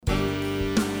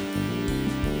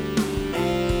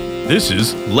This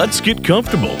is Let's Get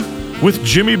Comfortable with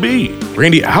Jimmy B.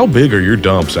 Randy, how big are your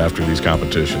dumps after these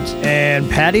competitions? And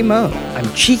Patty Mo. I'm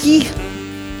cheeky,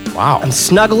 Wow. I'm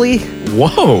snuggly,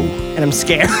 Whoa. and I'm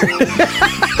scared.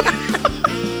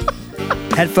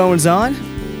 Headphones on.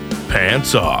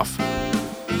 Pants off.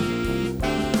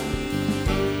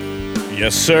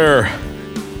 Yes, sir.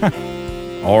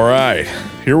 All right.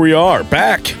 Here we are,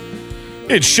 back.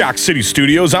 It's Shock City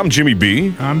Studios. I'm Jimmy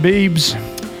B. I'm Beebs.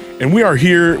 And we are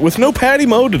here with no Patty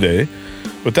Mo today,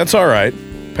 but that's all right.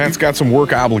 Pat's got some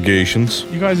work obligations.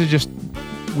 You guys are just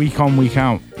week on, week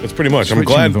out. That's pretty much. I'm switching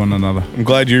glad. with one another. I'm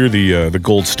glad you're the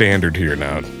gold standard here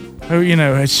now. Oh, you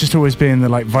know, it's just always being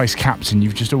the vice captain.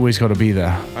 You've just always got to be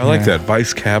there. I like that,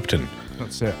 vice captain.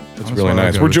 That's it. That's really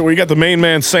nice. We got the main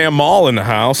man Sam Mall in the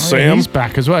house. Oh, yeah, Sam, he's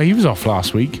back as well. He was off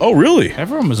last week. oh really?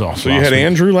 Everyone was off. So you had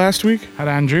Andrew last week? Had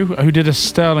Andrew, who did a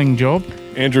sterling job.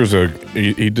 Andrew's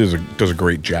he does a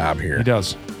great job here. He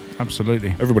does. Absolutely.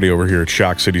 Everybody over here at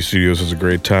Shock City Studios has a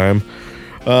great time.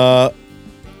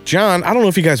 John, I don't know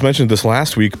if you guys mentioned this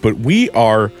last week, but we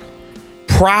are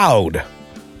proud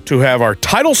to have our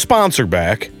title sponsor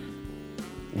back,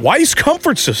 Weiss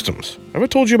Comfort Systems. Have I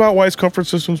told you about Weiss Comfort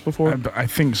Systems before? I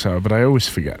think so, but I always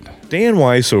forget. Dan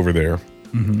Weiss over there,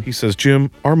 he says,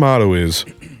 Jim, our motto is,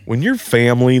 when your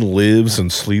family lives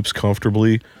and sleeps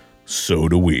comfortably, so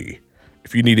do we.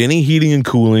 If you need any heating and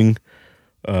cooling,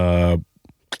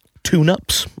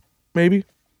 tune-ups, maybe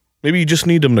you just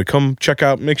need them to come check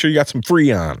out, make sure you got some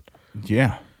Freon.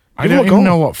 Yeah. I Give him don't a even call.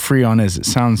 know what Freon is. It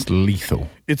sounds lethal.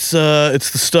 It's the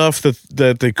stuff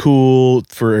that they cool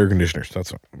for air conditioners.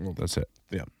 That's That's it.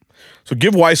 yeah. So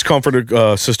give Weiss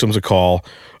Comfort Systems a call.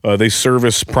 They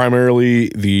service primarily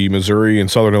the Missouri and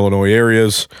Southern Illinois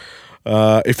areas.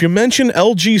 If you mention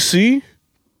LGC,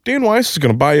 Dan Weiss is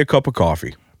going to buy you a cup of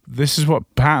coffee. This is what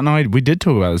Pat and we did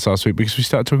talk about this last week because we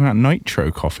started talking about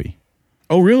nitro coffee.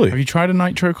 Oh, really? Have you tried a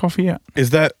nitro coffee yet?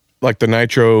 Is that like the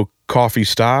nitro coffee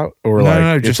style, or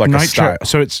No, it's just like nitro. a style?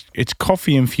 So it's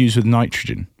coffee infused with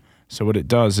nitrogen. So what it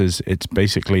does is it's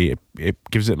basically it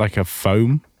gives it like a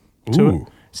foam to it. Ooh.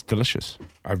 It's delicious.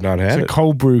 I've not had It's a it.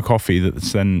 cold brew coffee that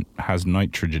then has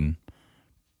nitrogen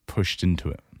pushed into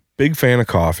it. Big fan of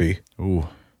coffee. Ooh.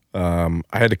 I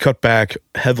had to cut back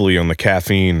heavily on the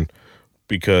caffeine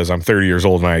because I'm 30 years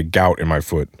old and I had gout in my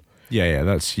foot. Yeah,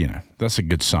 that's a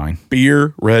good sign.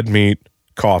 Beer, red meat,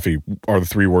 coffee are the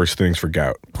three worst things for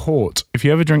gout. Port. If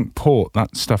you ever drink port,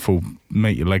 that stuff will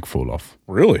make your leg fall off.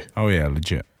 Really? Oh yeah,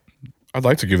 legit. I'd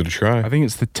like to give it a try. I think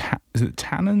it's is it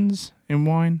tannins in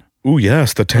wine? Ooh,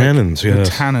 yes, the tannins, yes.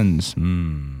 The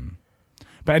tannins.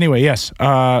 But anyway, yes.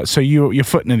 So your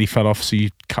foot nearly fell off, so you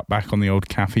cut back on the old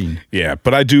caffeine. Yeah,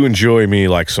 but I do enjoy me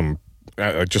like some,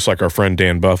 just like our friend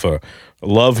Dan Buffa,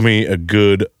 love me a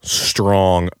good,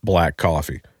 strong black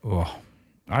coffee. Oh,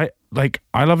 I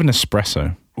love an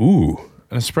espresso. Ooh.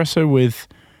 An espresso with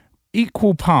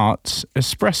equal parts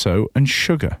espresso and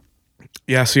sugar.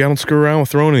 Yeah, see, I don't screw around with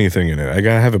throwing anything in it. I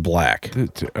gotta have it black.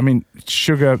 I mean,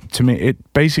 sugar to me,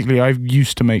 I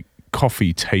used to make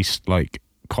coffee taste like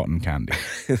cotton candy.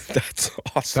 That's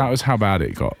awesome. That was how bad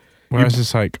it got. Whereas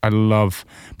it's like,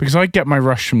 because I get my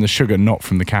rush from the sugar, not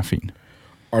from the caffeine.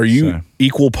 Are you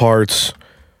equal parts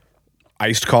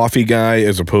iced coffee guy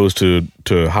as opposed to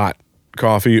hot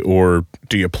coffee, or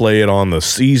do you play it on the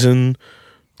season?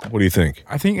 What do you think?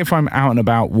 I think if I'm out and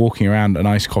about walking around, an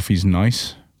iced coffee's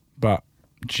nice, but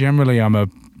generally I'm a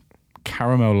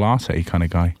caramel latte kind of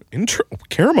guy.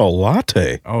 Caramel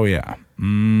latte. Oh yeah.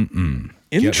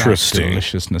 Get that Interesting.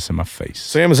 deliciousness in my face.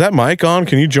 Sam, is that mic on?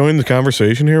 Can you join the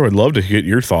conversation here? I'd love to get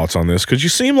your thoughts on this because you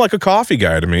seem like a coffee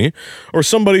guy to me, or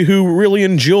somebody who really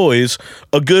enjoys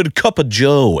a good cup of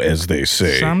joe, as they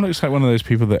say. Sam looks like one of those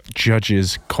people that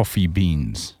judges coffee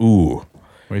beans. Ooh.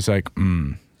 Where he's like,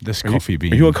 this coffee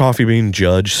bean. Are you a coffee bean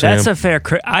judge, Sam? That's a fair.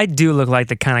 I do look like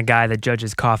the kind of guy that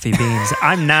judges coffee beans.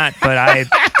 I'm not, but I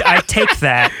take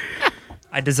that.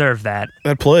 I deserve that.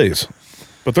 That plays.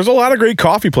 But there's a lot of great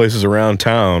coffee places around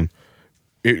town.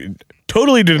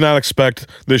 Totally did not expect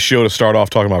this show to start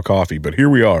off talking about coffee, but here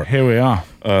we are. Here we are.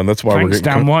 That's why Thanks, we're getting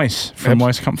Dan Weiss from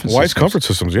Weiss Comfort Systems. Weiss Comfort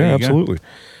Systems, yeah, There you go. absolutely.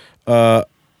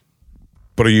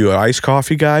 But are you an iced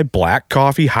coffee guy? Black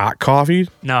coffee? Hot coffee?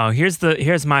 No, here's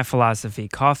my philosophy.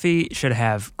 Coffee should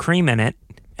have cream in it,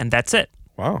 and that's it.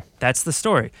 Wow. That's the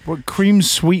story. What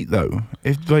cream's sweet though?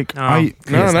 If like No, I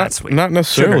cream is not sweet. not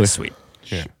necessarily. Sugar is sweet.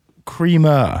 Yeah.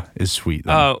 creamer is sweet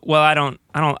though. Oh, well,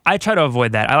 I try to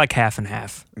avoid that. I like half and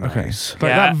half. Okay. Nice. Like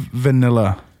Yeah. that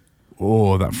vanilla.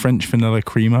 Oh, that French vanilla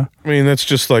creamer. I mean, that's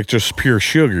just pure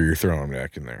sugar you're throwing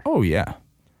back in there. Oh yeah.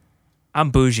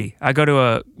 I'm bougie. I go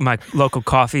to my local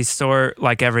coffee store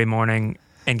like every morning,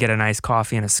 and get a nice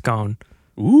coffee and a scone.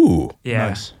 Ooh, Yeah.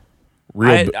 Nice.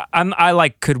 real.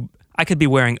 I could be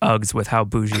wearing Uggs with how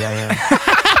bougie I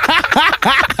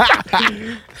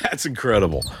am. That's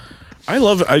incredible. I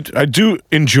love it. I do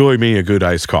enjoy me a good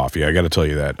iced coffee. I got to tell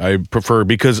you that. I prefer,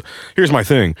 because here's my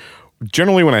thing.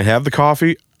 Generally, when I have the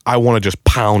coffee, I want to just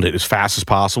pound it as fast as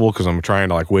possible because I'm trying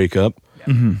to like wake up.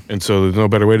 And so there's no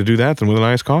better way to do that than with an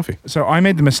iced coffee. So I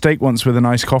made the mistake once with an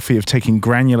iced coffee of taking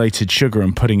granulated sugar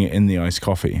and putting it in the iced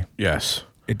coffee. Yes.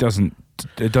 It doesn't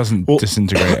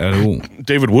disintegrate at all.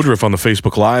 David Woodruff on the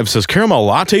Facebook Live says, caramel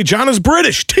latte, John is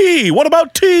British. Tea. What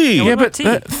about tea? Yeah, about but tea?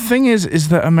 the thing is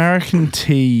that American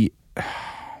tea,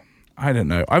 I don't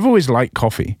know. I've always liked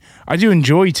coffee. I do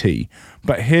enjoy tea,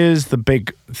 but here's the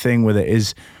big thing with it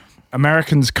is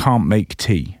Americans can't make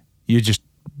tea. You're just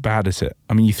bad at it.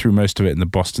 I mean, you threw most of it in the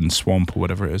Boston swamp or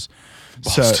whatever it is.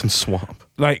 Boston swamp.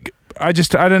 Like, I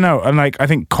don't know. And like, I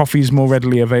think coffee's more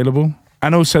readily available.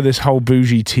 And also this whole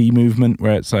bougie tea movement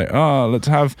where it's like, oh, let's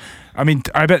have, I mean,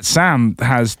 I bet Sam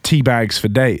has tea bags for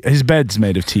days. His bed's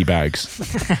made of tea bags.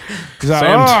 He's like,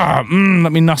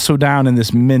 let me nuzzle down in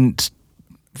this mint.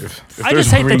 I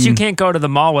just hate that you can't go to the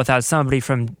mall without somebody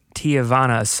from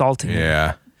Tijuana assaulting you.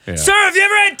 Yeah. Sir, have you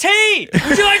ever had tea?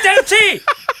 Would you like to have tea?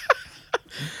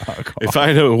 If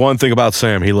I know one thing about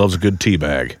Sam, he loves a good tea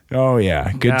bag. Oh,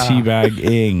 yeah. Good Yeah. tea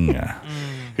bagging.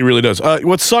 He really does.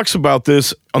 What sucks about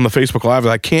this on the Facebook Live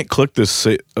is I can't click this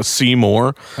see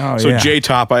more. Oh, So yeah.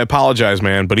 J-Top, I apologize,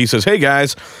 man. But he says, hey,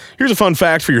 guys, here's a fun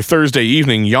fact for your Thursday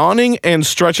evening. Yawning and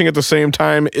stretching at the same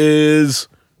time is...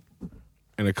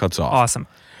 And it cuts off. Awesome.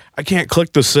 I can't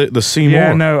click the see Yeah,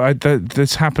 more. no,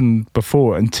 this happened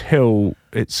before until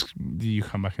you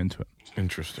come back into it.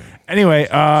 Interesting. Anyway,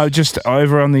 just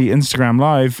over on the Instagram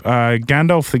Live,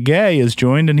 Gandalf the Gay has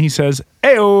joined and he says,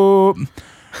 Ayo.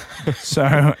 So,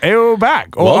 Ayo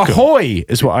back. Or Welcome. ahoy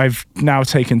is what I've now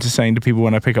taken to saying to people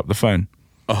when I pick up the phone.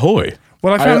 Ahoy.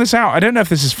 Well, I found this out. I don't know if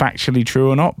this is factually true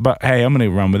or not, but hey, I'm going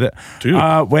to run with it. Dude.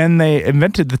 When they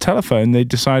invented the telephone, they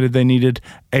decided they needed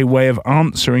a way of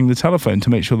answering the telephone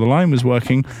to make sure the line was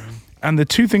working. And the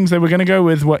two things they were going to go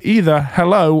with were either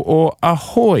hello or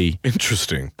ahoy.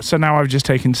 Interesting. So now I've just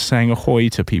taken to saying ahoy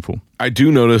to people. I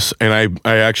do notice, and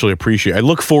I actually appreciate, I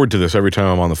look forward to this every time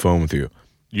I'm on the phone with you.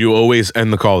 You always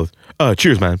end the call with,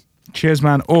 cheers, man. Cheers,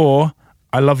 man. Or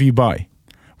I love you, bye.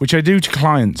 Which I do to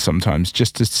clients sometimes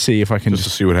just to see if I can Just to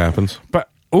see what happens. But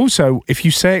also, if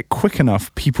you say it quick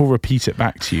enough, people repeat it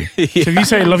back to you. So if you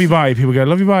say love you, bye, people go,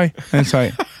 love you, bye. And it's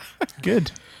like,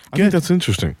 good. I think that's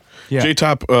interesting. Yeah.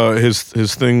 J-Top, his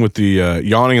thing with the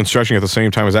yawning and stretching at the same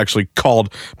time is actually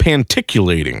called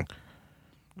panticulating.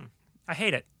 I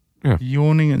hate it.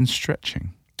 Yawning and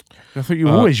stretching. I thought you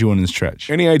were always yawn and stretch.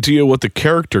 Any idea what the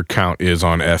character count is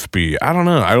on FB? I don't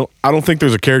know. I don't think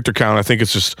there's a character count. I think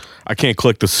it's just I can't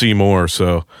click the see more,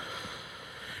 so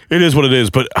it is what it is.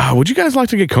 But would you guys like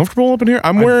to get comfortable up in here?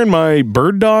 I'm wearing my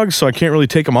bird dogs, so I can't really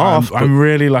take them off. I'm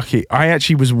really lucky. I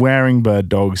actually was wearing bird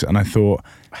dogs, and I thought,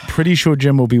 pretty sure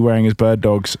Jim will be wearing his bird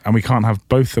dogs, and we can't have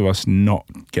both of us not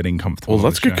getting comfortable. well, on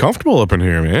let's the get show. comfortable up in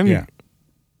here, man. Yeah.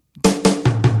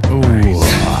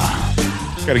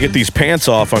 Got to get these pants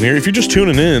off on here. If you're just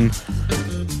tuning in,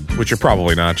 which you're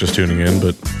probably not just tuning in,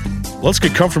 but let's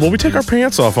get comfortable. We take our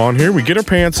pants off on here. We get our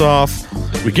pants off.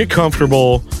 We get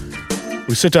comfortable.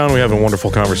 We sit down and we have a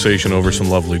wonderful conversation over some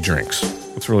lovely drinks.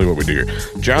 That's really what we do here.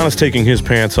 John is taking his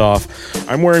pants off.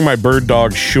 I'm wearing my Bird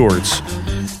Dog shorts.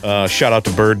 Shout out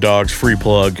to Bird Dogs, free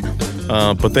plug.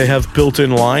 But they have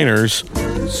built-in liners,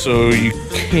 so you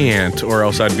can't, or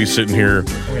else I'd be sitting here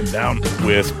Down.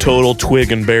 with total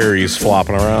twig and berries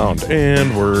flopping around.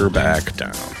 And we're back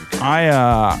down.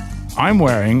 I'm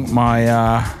wearing my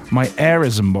my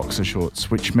Airism boxer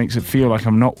shorts, which makes it feel like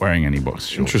I'm not wearing any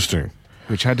boxer shorts. Interesting.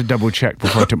 Which I had to double check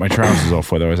before I took my trousers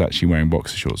off whether I was actually wearing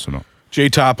boxer shorts or not.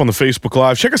 J-Top on the Facebook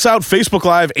Live. Check us out, Facebook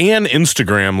Live and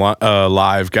Instagram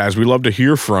Live, guys. We love to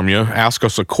hear from you. Ask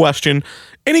us a question,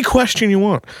 any question you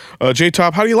want.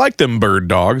 J-Top, how do you like them bird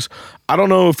dogs? I don't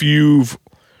know if you've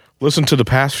listened to the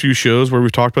past few shows where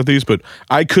we've talked about these, but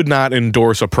I could not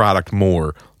endorse a product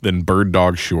more than Bird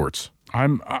Dog shorts.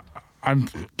 I'm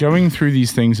going through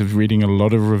these things of reading a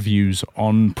lot of reviews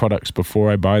on products before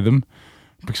I buy them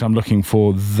because I'm looking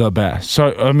for the best.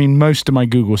 So, I mean, most of my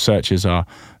Google searches are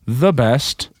the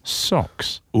best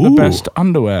socks, the Ooh. best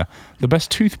underwear, the best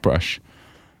toothbrush.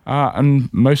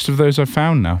 And most of those I've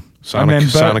found now.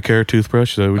 Sonicare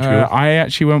toothbrush, is that what you got? I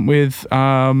actually went with,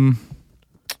 can't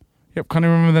even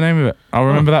remember the name of it. I'll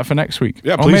remember that for next week.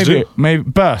 Yeah, Or please do. Maybe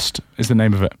Burst is the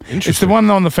name of it. It's the Interesting. one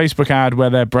on the Facebook ad where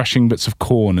they're brushing bits of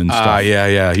corn and stuff.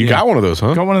 Yeah. You got one of those,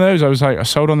 huh? Got one of those. I was like, I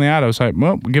sold on the ad. I was like,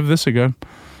 well, we'll give this a go.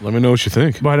 Let me know what you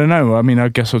think. Well, I don't know. I mean, I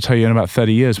guess I'll tell you in about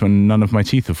 30 years when none of my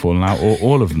teeth have fallen out or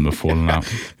all of them have fallen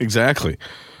out. Exactly.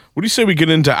 What do you say we get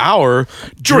into our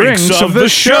Drinks of the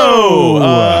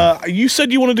show? You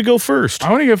said you wanted to go first.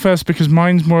 I want to go first because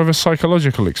mine's more of a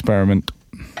psychological experiment.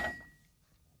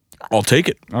 I'll take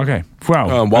it. Okay.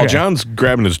 Well, While okay. John's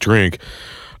grabbing his drink,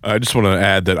 I just want to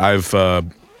add that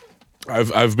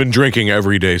I've been drinking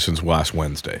every day since last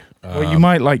Wednesday. Well, you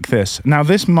might like this. Now,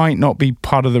 this might not be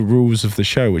part of the rules of the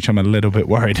show, which I'm a little bit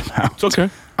worried about. It's okay.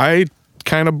 I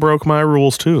kind of broke my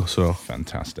rules too, so.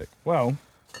 Fantastic. Well,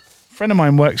 a friend of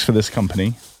mine works for this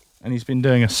company, and he's been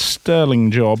doing a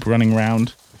sterling job running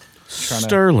around.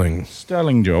 Sterling.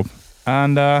 Sterling job.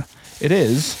 And it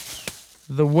is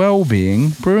the Wellbeing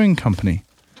Brewing Company.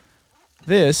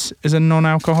 This is a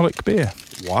non-alcoholic beer.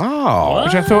 Wow.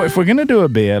 Which I thought, if we're going to do a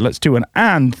beer, let's do one.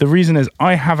 And the reason is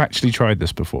I have actually tried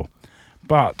this before.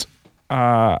 But,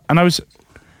 and I was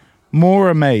more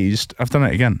amazed. I've done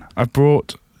it again. I've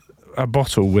brought a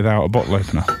bottle without a bottle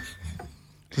opener.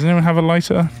 Does anyone have a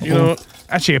lighter? You know,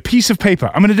 Actually, a piece of paper.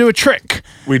 I'm going to do a trick.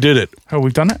 we did it. Oh,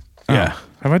 we've done it? Oh. Yeah.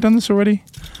 Have I done this already?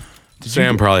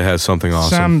 Sam probably has something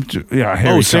awesome. Yeah.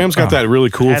 Here Oh, we Sam's go. got that really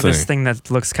I cool have thing. this thing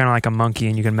that looks kind of like a monkey,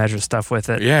 and you can measure stuff with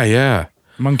it. Yeah.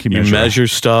 Monkey You measure. measure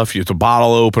stuff. It's a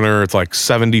bottle opener. It's like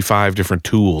 75 different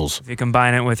tools. If you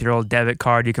combine it with your old debit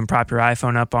card, you can prop your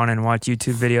iPhone up on it and watch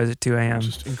YouTube videos at 2 a.m.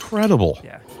 Just incredible.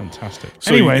 Yeah. Fantastic.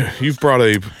 So Anyway. you've brought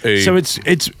a So it's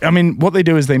I mean, what they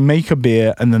do is they make a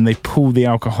beer and then they pull the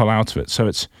alcohol out of it. So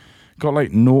it's got like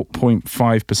 0.5%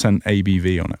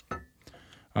 ABV on it.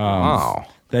 wow.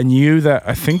 They're new.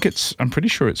 I'm pretty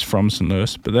sure it's from St.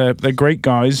 Louis, but they're great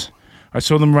guys. I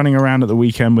saw them running around at the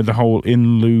weekend with the whole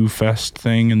In Lieu Fest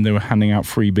thing, and they were handing out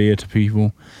free beer to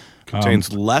people.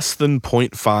 Contains less than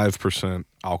 0.5%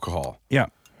 alcohol. Yeah.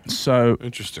 So,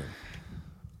 Interesting.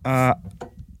 but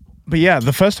yeah,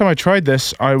 the first time I tried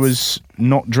this, I was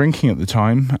not drinking at the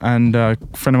time, and a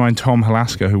friend of mine, Tom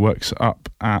Halaska, who works up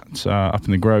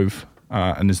in the Grove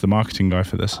and is the marketing guy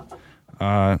for this,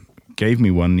 gave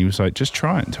me one. And he was like, "Just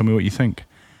try it and tell me what you think."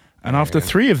 And after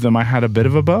 3 of them, I had a bit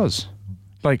of a buzz.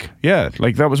 Like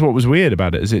that was what was weird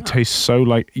about it, is it tastes so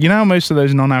like, you know how most of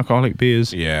those non-alcoholic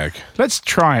beers. Yeah. Let's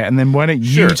try it, and then why don't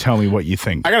you Sure. tell me what you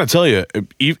think? I got to tell you,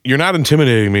 you're not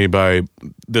intimidating me by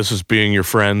this as being your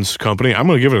friend's company. I'm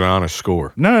going to give it an honest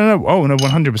score. No. Oh no,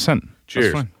 100%.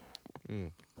 Cheers. That's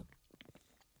fine.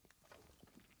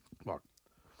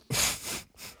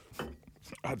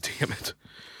 God damn it.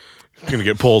 I'm going to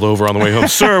get pulled over on the way home.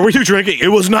 Sir, were you drinking? It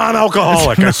was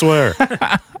non-alcoholic, I swear.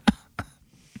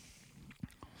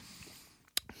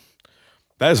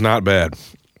 That is not bad.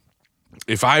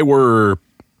 If I were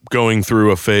going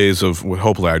through a phase of, well,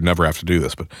 hopefully I'd never have to do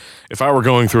this, but if I were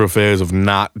going through a phase of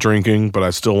not drinking, but I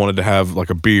still wanted to have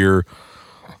like a beer,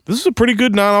 this is a pretty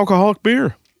good non-alcoholic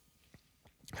beer.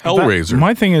 Hellraiser.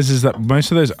 My thing is that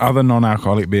most of those other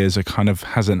non-alcoholic beers are kind of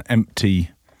has an empty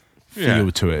feel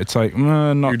Yeah. to it. It's like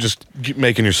not. You're just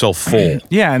making yourself full.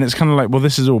 Yeah, and it's kind of like, well,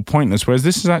 this is all pointless. Whereas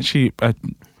this is actually,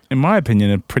 in my opinion,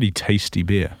 a pretty tasty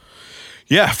beer.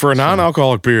 Yeah, for a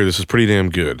non-alcoholic beer, this is pretty damn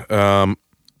good. I'm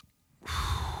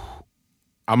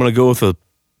going to go with a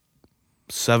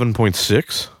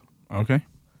 7.6. Okay.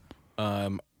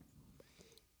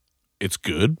 It's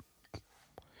good.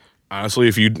 Honestly,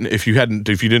 if you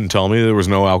didn't tell me there was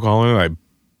no alcohol in it,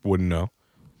 I wouldn't know.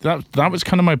 That was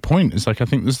kind of my point. It's like, I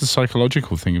think there's the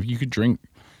psychological thing. If you could drink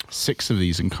 6 of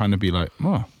these and kind of be like,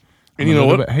 oh, And you know a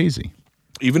what? little bit hazy.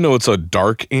 Even though it's a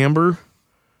dark amber,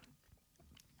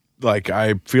 like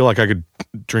I feel like I could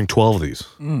drink 12 of these.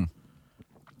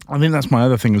 I think that's my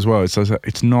other thing as well.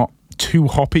 It's not too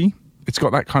hoppy. It's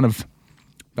got that kind of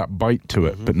that bite to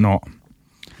it, but not.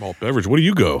 Malt beverage. What do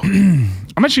you go?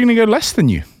 I'm actually going to go less than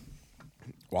you.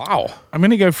 Wow. I'm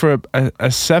going to go for a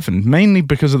 7, mainly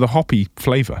because of the hoppy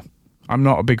flavor. I'm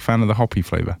not a big fan of the hoppy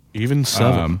flavor. Even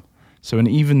 7. So an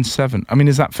even 7. I mean,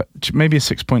 is that maybe a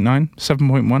 6.9,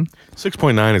 7.1?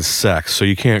 6.9 is sex, so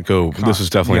you can't go. This is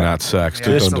definitely not sex. Yeah,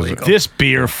 Don't it's do it. illegal. This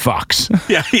beer fucks.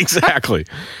 Yeah, exactly.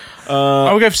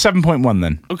 I'll go for 7.1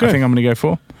 then. Okay. I think I'm going to go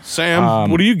for. Sam,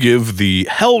 what do you give the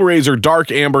Hellraiser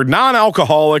Dark Amber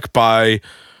non-alcoholic by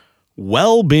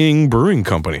Wellbeing Brewing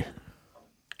Company?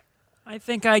 I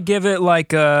think I give it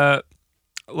like a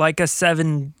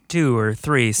 7.2 or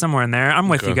 3, somewhere in there. I'm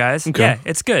with you guys. Okay. Yeah,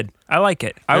 it's good. I like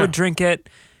it. I Yeah. would drink it.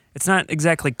 It's not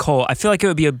exactly cold. I feel like it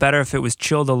would be better if it was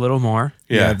chilled a little more.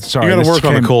 Yeah, sorry. you got this to work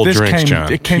on came- the cold this drinks, came,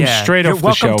 John. It came Yeah. straight You're off the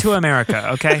welcome shelf. to America,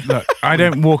 okay? Look, I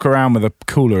don't walk around with a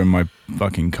cooler in my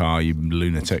fucking car, you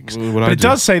lunatics. What But I it do.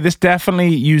 does say this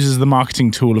definitely uses the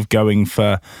marketing tool of going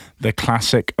for the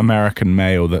classic American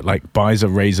male that like buys a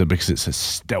razor because it's a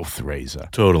stealth razor.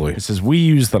 Totally. It says, we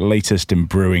use the latest in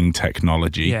brewing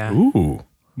technology. Yeah. Ooh.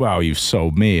 Well, you've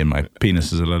sold me and my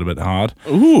penis is a little bit hard.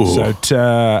 Ooh. So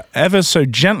to ever so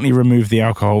gently remove the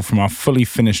alcohol from our fully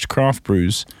finished craft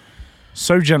brews,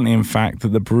 so gently in fact that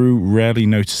the brew rarely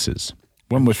notices.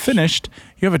 When we're finished,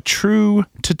 you have a true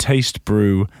to taste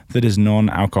brew that is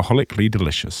non-alcoholically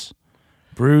delicious.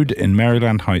 Brewed in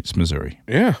Maryland Heights, Missouri.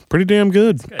 Yeah, pretty damn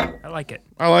good. Good. I like it.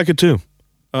 I like it too.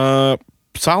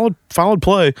 Solid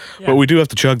play, but we do have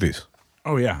to chug these.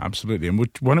 Oh yeah, absolutely. And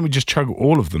why don't we just chug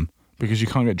all of them? Because you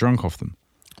can't get drunk off them.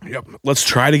 Yep. Let's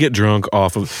try to get drunk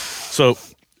off of. So,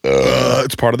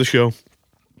 it's part of the show.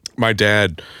 My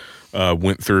dad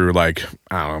went through like,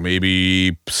 I don't know,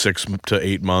 maybe 6 to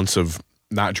 8 months of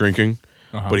not drinking,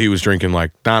 but he was drinking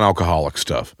like non-alcoholic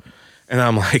stuff. And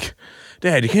I'm like,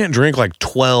 Dad, you can't drink like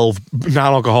 12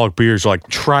 non-alcoholic beers. Like,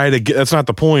 try to get. That's not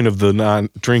the point of the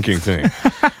non-drinking thing.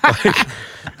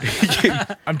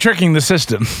 I'm tricking the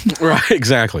system. Right,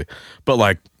 exactly. But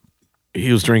like,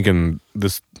 he was drinking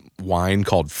this wine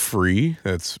called Free.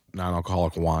 That's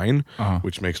non-alcoholic wine,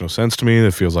 which makes no sense to me.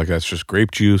 It feels like that's just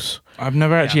grape juice. I've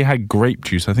never actually had grape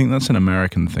juice. I think that's an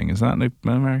American thing. Is that an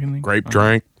American thing? Grape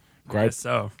drink. Grape.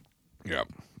 So Yeah,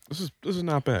 this is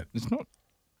not bad. It's not.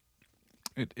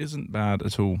 It isn't bad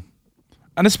at all.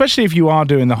 And especially if you are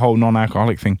doing the whole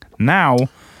non-alcoholic thing. Now,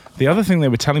 the other thing they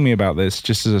were telling me about this,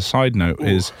 just as a side note,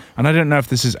 is, and I don't know if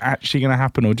this is actually going to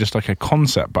happen or just like a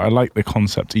concept, but I like the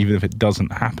concept even if it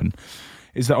doesn't happen,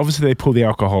 is that obviously they pull the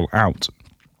alcohol out.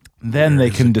 Then they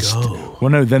can distill.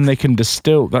 Well, no, then they can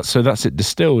distill. That's it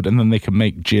distilled, and then they can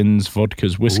make gins,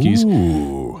 vodkas, whiskeys.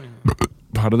 Ooh.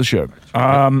 Part of the show.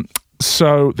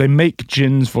 So they make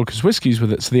gins, vodkas, whiskeys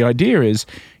with it. So the idea is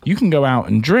you can go out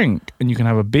and drink, and you can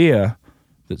have a beer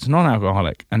that's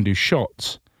non-alcoholic and do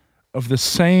shots of the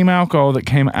same alcohol that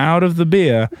came out of the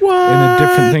beer in a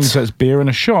different thing. So it's beer and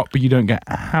a shot, but you don't get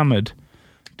hammered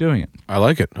doing it. I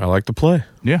like it. I like the play.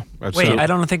 Yeah. That's wait, I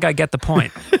don't think I get the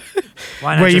point.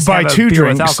 Why not Where you just buy have a two beer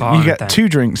with drinks, alcohol you in it get then? 2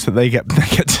 drinks that they get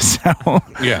to sell.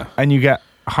 Yeah. And you get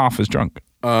half as drunk.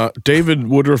 David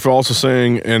Woodruff also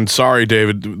saying, and sorry,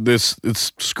 David, it's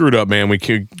screwed up, man.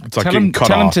 It's like getting cut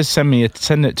Tell him off. to send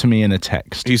it to me in a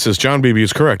text. He says John Beebe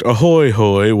is correct. Ahoy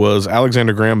hoy was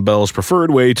Alexander Graham Bell's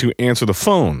preferred way to answer the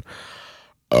phone.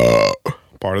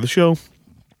 Part of the show.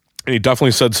 And he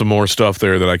definitely said some more stuff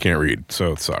there that I can't read,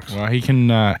 so it sucks. Well, he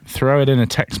can throw it in a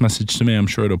text message to me. I'm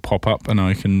sure it'll pop up and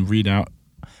I can read out.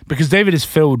 Because David is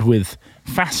filled with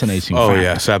fascinating Oh, facts.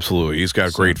 yes, absolutely. He's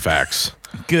got great facts.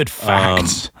 Good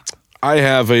facts. I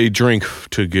have a drink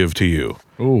to give to you.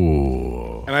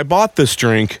 Ooh. And I bought this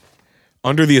drink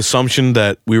under the assumption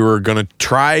that we were going to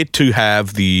try to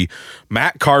have the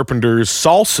Matt Carpenter's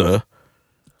salsa.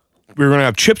 We were going to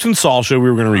have chips and salsa. We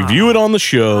were going to review it on the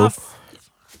show.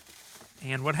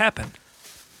 And what happened?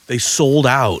 They sold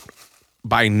out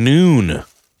by noon.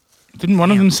 Didn't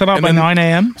one of them sell out And by then- 9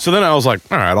 a.m.? So then I was like,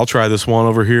 all right, I'll try this one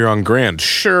over here on Grand.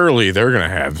 Surely they're going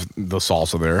to have the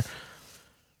salsa there.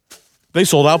 They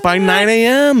sold out by 9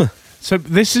 a.m. So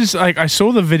this is like, I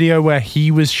saw the video where he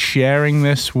was sharing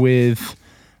this with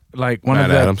like one Matt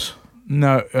of the... Adams.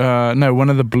 No, one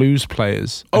of the blues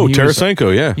players. Oh, And he was-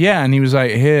 Tarasenko, yeah. Yeah, and he was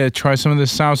like, here, try some of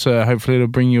this salsa. Hopefully it'll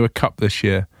bring you a cup this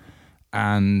year.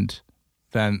 And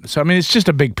then, so I mean, it's just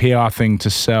a big PR thing to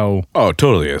sell. Oh, it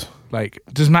totally is. Like,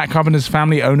 does Matt Carpenter's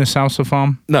family own a salsa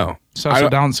farm? No. Salsa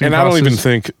dancing And I don't classes? even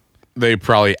think they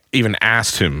probably even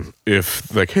asked him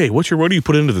if, like, hey, what do you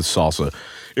put into this salsa?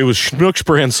 It was Schnook's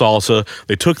brand salsa.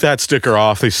 They took that sticker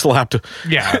off. They slapped it.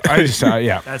 Yeah,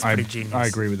 That's pretty genius. I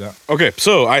agree with that. Okay,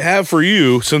 so I have for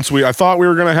you, since I thought we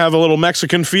were going to have a little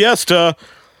Mexican fiesta,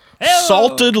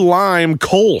 salted lime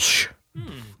Kolsch.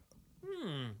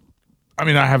 I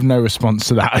mean, I have no response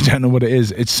to that. I don't know what it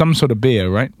is. It's some sort of beer,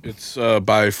 right? It's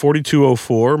by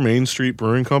 4204 Main Street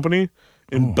Brewing Company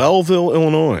in Belleville,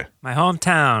 Illinois. My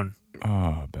hometown.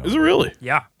 Oh, Is it really?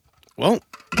 Yeah. Well,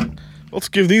 let's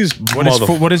give these what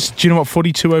is? Do you know what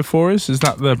 4204 is? Is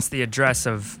that the? It's the address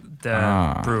of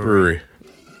the brewery. brewery.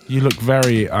 You look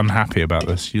very unhappy about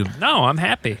this. No, I'm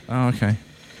happy. Oh, okay.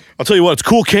 I'll tell you what, it's a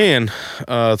cool can.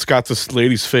 It's got this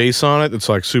lady's face on it. It's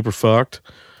like super fucked.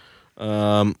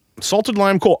 Salted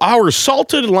lime Kolsch. Our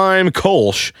salted lime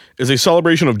Kolsch is a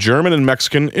celebration of German and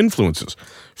Mexican influences.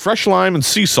 Fresh lime and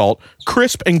sea salt,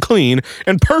 crisp and clean,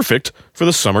 and perfect for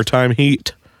the summertime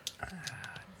heat.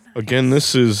 Again,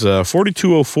 this is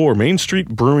 4204 Main Street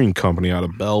Brewing Company out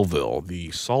of Belleville. The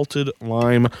salted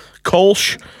lime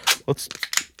Kolsch. Let's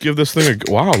give this thing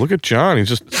a wow. Look at John. He's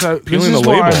just peeling the is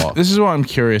label what off. this is what I'm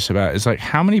curious about. Is like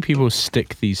how many people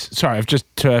stick these. Sorry, I've just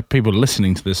to people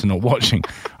listening to this and not watching.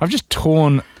 I've just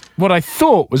torn what I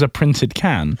thought was a printed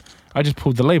can. I just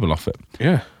pulled the label off it.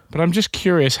 Yeah. But I'm just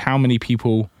curious how many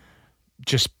people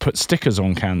just put stickers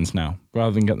on cans now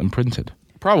rather than get them printed.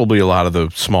 Probably a lot of the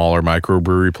smaller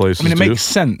microbrewery places. I mean, it do. makes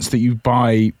sense that you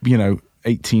buy,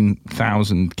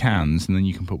 18,000 cans and then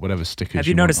you can put whatever stickers. Have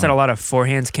you noticed that a lot of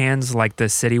four-hands cans, like the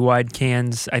Citywide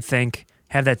cans, I think,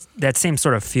 have that same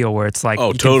sort of feel where it's like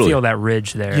you totally. can feel that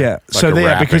ridge there. Yeah, Like so a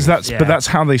they because wrapping. but that's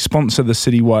how they sponsor the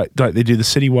Citywide. Like they do the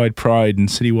Citywide Pride and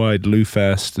Citywide Lou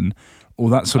Fest and all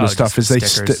that sort of Oh, stuff. Is just they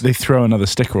stickers. they throw another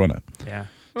sticker on it. Yeah.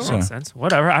 So- Makes sense.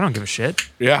 Whatever. I don't give a shit.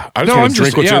 Yeah, I just No, want I'm to drink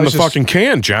just- what's yeah, I in the was just- fucking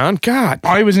can, John. God.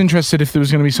 I was interested if there was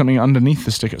going to be something underneath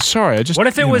the sticker. Sorry, I just. What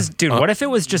if it you know. was, dude? What if it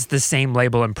was just the same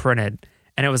label and printed,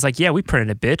 and it was like, yeah, we printed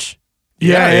it, bitch.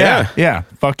 Yeah.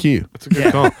 Fuck you. That's a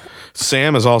good call.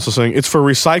 Sam is also saying it's for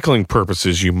recycling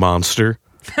purposes, you monster.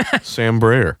 Sam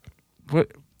Breyer.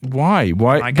 What? Why?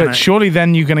 Why? I gonna- But surely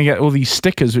then you're going to get all these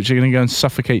stickers which are going to go and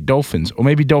suffocate dolphins. Or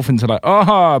maybe dolphins are like,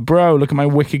 oh, bro, look at my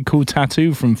wicked cool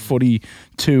tattoo from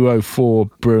 4204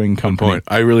 Brewing Company. Point.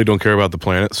 I really don't care about the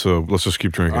planet, so let's just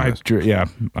keep drinking I this.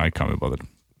 can't be bothered.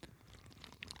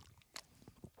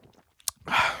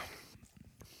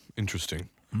 Interesting.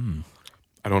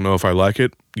 I don't know if I like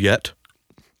it yet,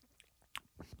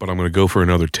 but I'm going to go for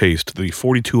another taste. The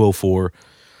 4204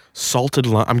 salted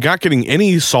lime. I'm not getting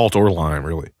any salt or lime,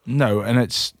 really. No, and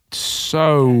it's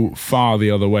so far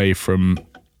the other way from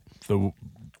the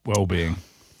well-being.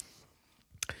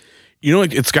 You know,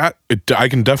 like it's got. I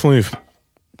can definitely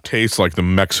taste like the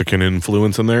Mexican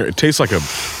influence in there. It tastes like a.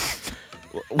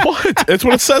 What? That's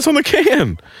what it says on the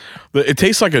can. It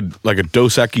tastes like a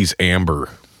Dos Equis amber.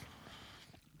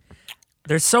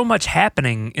 There's so much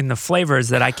happening in the flavors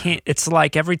that I can't. It's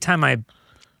like every time I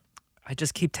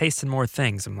just keep tasting more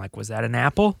things. I'm like, was that an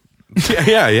apple?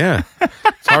 Yeah.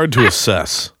 It's hard to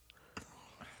assess.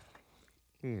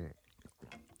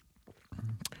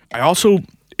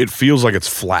 It feels like it's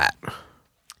flat.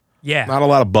 Yeah. Not a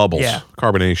lot of bubbles. Yeah.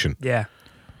 Carbonation. Yeah.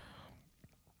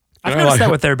 I've You know, noticed like-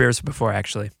 that with their beers before,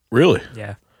 actually. Really?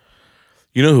 Yeah.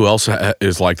 You know who else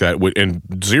is like that? And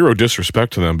zero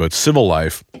disrespect to them, but Civil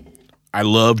Life. I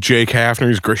love Jake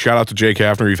Hafner. Shout out to Jake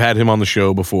Hafner. You've had him on the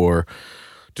show before.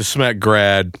 DeSmet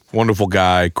grad, wonderful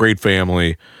guy, great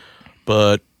family.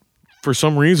 But for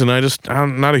some reason,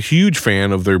 I'm not a huge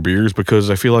fan of their beers because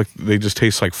I feel like they just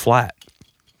taste like flat.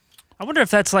 I wonder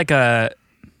if that's like the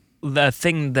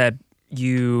thing that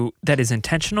is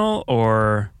intentional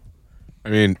or. I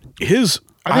mean, I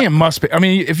think it must be. I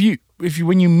mean, if you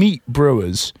when you meet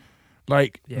brewers,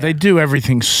 like Yeah. they do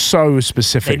everything so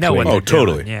specifically. They know what Oh, they're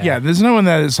totally. doing. Yeah, there's no one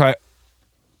there that's like,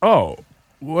 oh,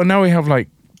 well, now we have like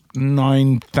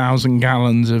 9,000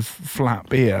 gallons of flat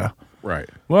beer. right.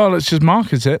 Well, let's just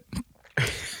market it.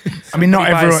 I mean, not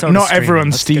Somebody buys everyone, not SodaStream.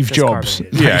 everyone's Let's get Steve this Jobs.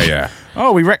 carbonated. Yeah.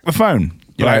 Oh, we wrecked the phone.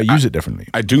 But Yeah, I- use it differently.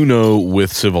 I do know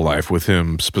with Civil Life, with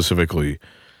him specifically,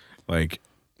 like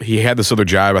he had this other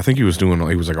job. I think he was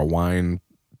like a wine.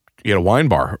 He had a wine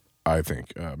bar. I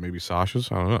think maybe Sasha's.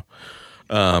 I don't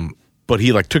know. But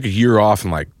he like took a year off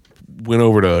and like went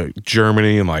over to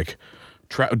Germany and like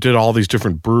did all these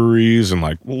different breweries and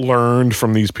like learned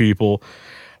from these people.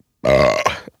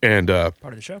 And Part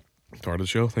of the show. part of the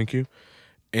show. Thank you.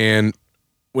 And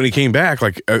when he came back,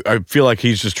 like I feel like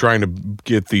he's just trying to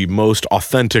get the most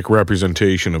authentic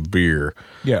representation of beer.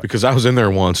 Yeah. Because I was in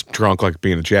there once, drunk like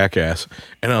being a jackass,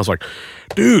 and I was like,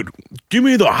 "Dude, give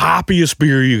me the hoppiest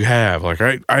beer you have." Like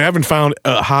I haven't found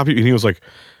a hoppy, and he was like,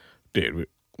 "Dude,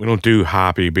 we don't do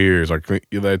hoppy beers. Like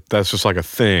that's just like a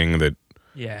thing that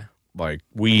Yeah. like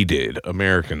we did,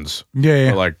 Americans.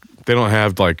 Yeah. But, like they don't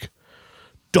have like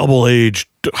double aged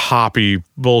hoppy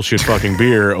bullshit fucking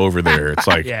beer over there. It's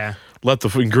like Yeah. let the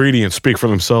ingredients speak for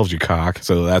themselves, you cock.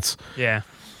 So that's Yeah.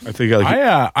 I think like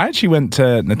I actually went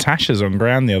to Natasha's on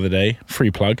Grand the other day,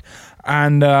 free plug,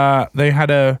 and they had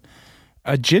a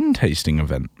gin tasting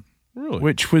event, really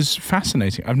which was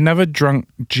fascinating. I've never drunk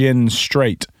gin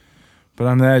straight, but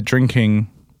I'm there drinking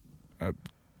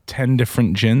 10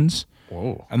 different gins,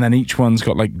 whoa. and then each one's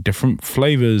got like different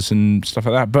flavors and stuff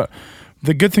like that. But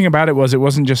the good thing about it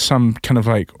wasn't just some kind of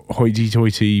like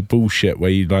hoity-toity bullshit where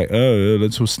you like, oh,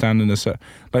 let's all stand in a set.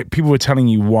 Like people were telling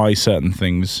you why certain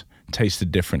things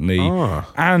tasted differently,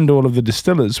 and all of the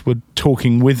distillers were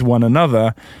talking with one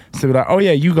another. So they were like, oh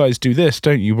yeah, you guys do this,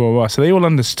 don't you? Blah, blah, blah. So they all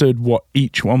understood what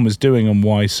each one was doing and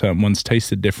why certain ones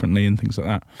tasted differently and things like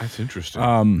that. That's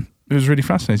interesting. It was really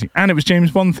fascinating, and it was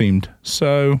James Bond themed.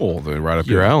 So well, they're right up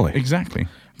your alley. exactly.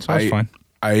 So that's I- fine.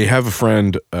 I have a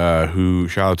friend who,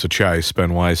 shout out to Chase,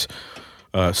 Ben Weiss,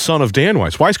 son of Dan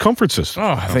Weiss, Weiss Comfort System.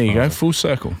 Oh, there you go. Full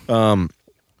circle.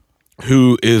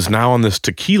 Who is now on this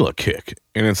tequila kick.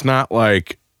 And it's not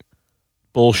like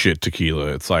bullshit tequila.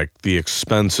 It's like the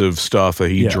expensive stuff that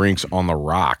he drinks on the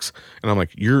rocks. And I'm like,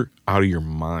 you're out of your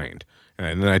mind.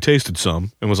 And then I tasted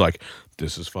some and was like,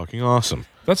 this is fucking awesome.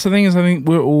 That's the thing is I think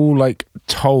we're all like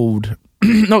told,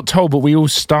 not told, but we all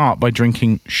start by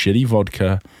drinking shitty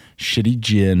vodka, shitty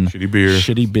gin, Shitty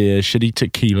beer. shitty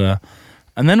tequila.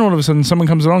 And then all of a sudden someone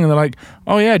comes along and they're like,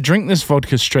 oh yeah, drink this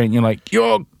vodka straight. And you're like,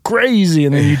 you're crazy.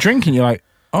 And then you drink and you're like,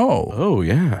 oh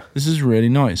yeah. this is really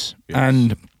nice. Yes.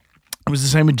 And it was the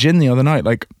same with gin the other night.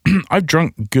 Like I've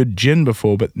drunk good gin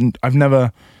before, but I've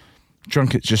never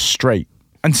drunk it just straight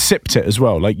and sipped it as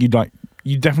well. Like you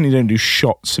definitely don't do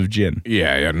shots of gin.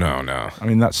 Yeah, no. I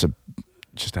mean, that's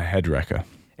just a head wrecker.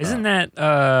 Isn't that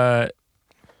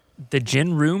the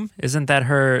gin room? Isn't that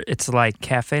her? It's like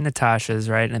Cafe Natasha's,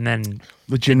 right? And then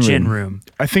The gin room.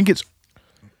 I think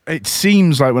it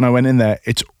seems like when I went in there,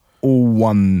 it's all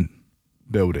one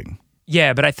building.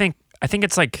 Yeah, but I think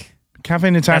it's like Cafe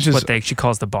that's Natasha's. what she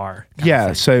calls the bar. kind of Yeah,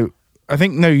 thing. so I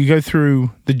think, no, you go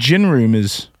through, the gin room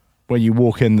is where you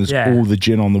walk in, there's all the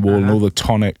gin on the wall and all the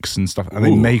tonics and stuff. And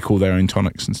they make all their own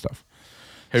tonics and stuff.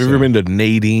 Have you ever been to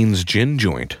Nadine's Gin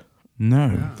Joint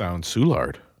No. down in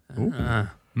Soulard?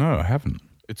 No, I haven't.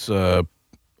 It's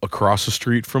across the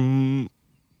street from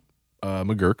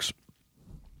McGurk's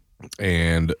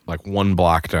and like one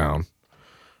block down.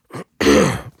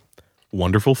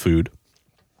 Wonderful food.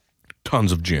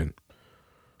 Tons of gin.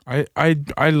 I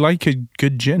like a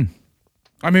good gin.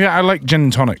 I mean, I like gin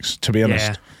and tonics, to be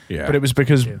honest. Yeah. But it was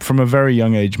because from a very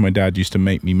young age, my dad used to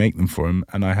make me make them for him,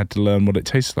 and I had to learn what it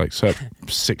tasted like. So at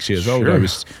 6 years old, I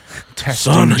was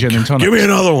testing gin and tonics. Give me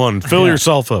another one. Fill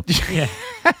yourself up. Yeah.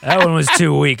 That one was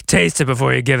too weak. Taste it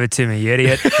before you give it to me, you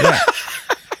idiot.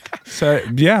 So,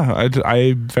 yeah,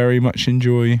 I very much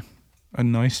enjoy a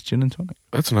nice gin and tonic.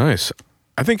 That's nice.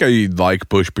 I think I like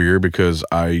Bush beer because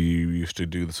I used to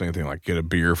do the same thing, like get a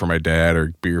beer for my dad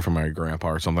or beer for my grandpa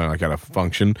or something like at a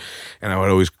function, and I would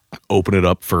always open it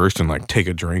up first and like take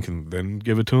a drink and then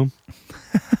give it to him.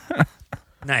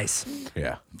 Nice.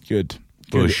 Yeah, Good.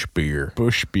 Bush beer.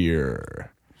 Bush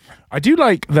beer. I do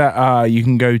like that you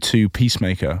can go to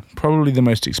Peacemaker, probably the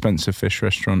most expensive fish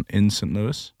restaurant in St.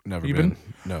 Louis. Never You been.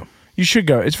 No. You should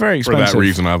go. It's very For expensive. that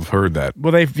reason, I've heard that.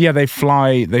 Well, they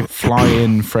fly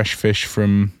in fresh fish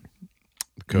from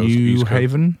Coast, New East Coast.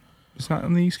 Haven. Is that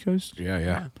on the East Coast?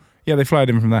 Yeah. Yeah, they fly it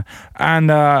in from there. And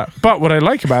but what I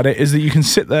like about it is that you can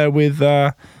sit there with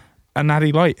a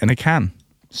natty light and a can.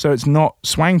 So it's not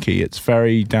swanky. It's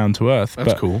very down to earth.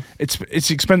 That's but cool.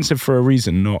 It's expensive for a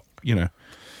reason, not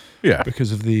Yeah.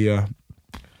 because of the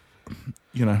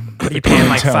You're paying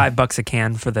like clientele. $5 a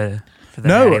can for the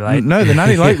Natty Light. No, the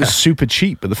natty light was super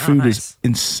cheap, but the food nice. is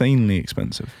insanely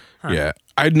expensive. Yeah.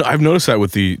 I've noticed that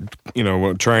with the,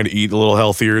 trying to eat a little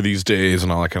healthier these days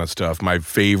and all that kind of stuff. My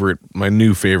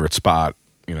new favorite spot,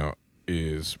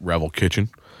 is Revel Kitchen.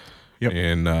 Yep.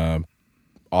 In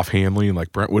off Hanley in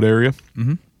like Brentwood area.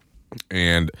 Mhm.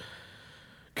 And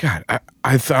God,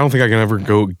 I don't think I can ever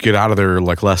go get out of there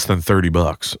like less than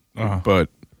 $30. Uh-huh. But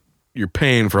you're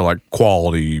paying for like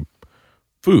quality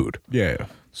food. Yeah.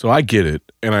 So I get it,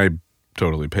 and I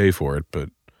totally pay for it, but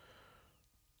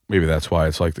maybe that's why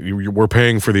it's like we're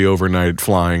paying for the overnight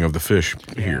flying of the fish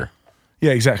here.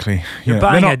 Yeah, exactly. You're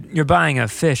Yeah, you're buying a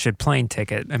fish at plane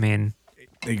ticket. I mean,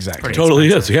 exactly. It totally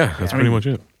is, yeah. That's pretty much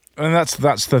it. And that's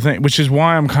the thing, which is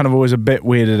why I'm kind of always a bit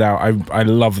weirded out. I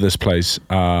love this place,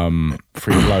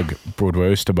 free plug, Broadway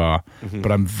Oyster Bar,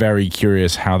 but I'm very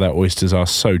curious how their oysters are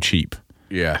so cheap.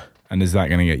 Yeah. And is that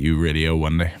going to get you really ill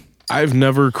one day? I've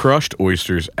never crushed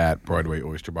oysters at Broadway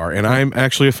Oyster Bar, and I'm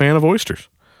actually a fan of oysters.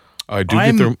 I do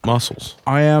get their mussels.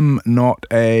 I am not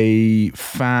a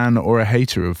fan or a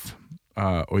hater of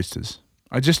oysters.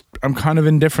 I'm kind of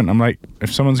indifferent. I'm like,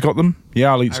 if someone's got them,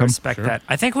 yeah, I'll eat I some. respect that.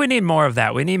 I think we need more of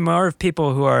that. We need more of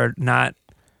people who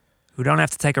don't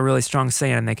have to take a really strong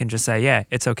stand and they can just say, yeah,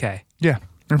 it's okay. Yeah.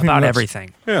 About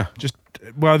everything. Yeah.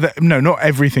 No, not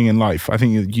everything in life. I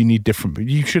think you need different, but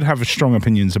you should have strong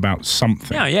opinions about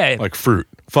something. Yeah. Like fruit.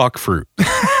 Fuck fruit.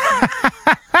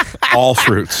 All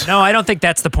fruits. No, I don't think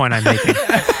that's the point I'm making.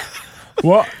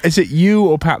 What is it, you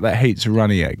or Pat, that hates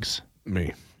runny eggs?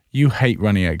 Me. You hate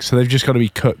runny eggs, so they've just got to be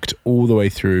cooked all the way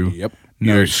through. Yep.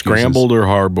 No Either excuses. scrambled or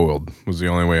hard boiled was the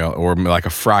only way, or like a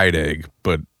fried egg,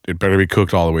 but it better be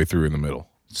cooked all the way through in the middle.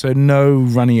 So no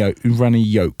runny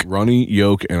yolk. Runny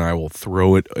yolk, and I will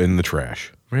throw it in the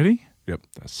trash. Really? Yep.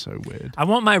 That's so weird. I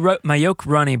want my yolk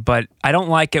runny, but I don't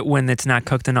like it when it's not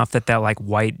cooked enough that like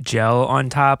white gel on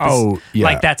top.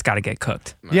 Like that's got to get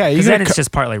cooked. Yeah, because then it's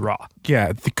just partly raw.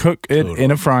 Yeah, cook it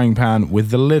in a frying pan with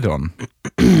the lid on.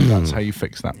 That's how you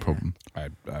fix that problem. I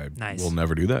Nice. will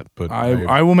never do that, but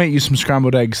I will make you some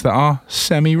scrambled eggs that are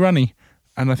semi-runny,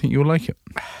 and I think you'll like it.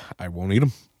 I won't eat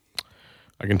them.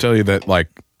 I can tell you that, like,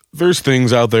 there's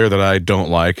things out there that I don't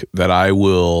like that I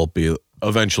will be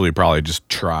eventually probably just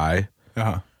try.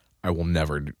 I will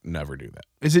never do that.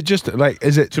 Is it just like,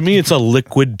 is it? To me, it's a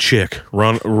liquid chick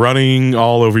running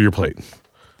all over your plate.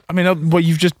 I mean, well,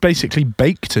 you've just basically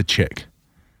baked a chick.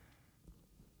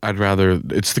 I'd rather,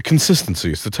 it's the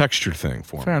consistency, it's the texture thing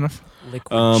for Fair me. enough.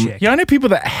 Liquid chick. Yeah, I know people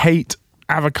that hate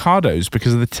avocados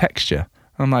because of the texture.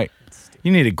 I'm like,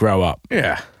 you need to grow up.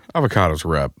 Yeah, avocados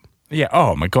rep. Yeah.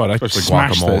 Oh my god, I Especially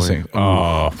smashed those guacamole. things.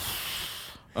 Oh.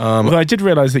 Although I did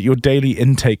realize that your daily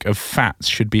intake of fats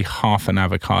should be half an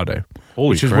avocado. Holy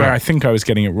which is crap. where I think I was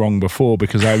getting it wrong before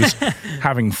because I was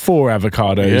having 4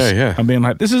 avocados Yeah. and being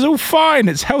like, this is all fine.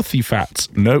 It's healthy fats.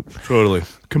 Nope. Totally.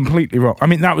 Completely wrong. I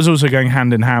mean, that was also going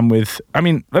hand in hand with, I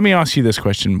mean, let me ask you this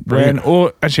question.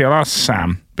 I'll ask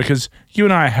Sam, because you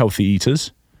and I are healthy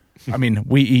eaters. I mean,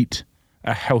 we eat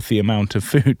a healthy amount of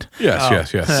food. Yes.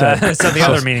 So the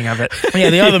other meaning of it. Yeah,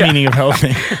 the other meaning of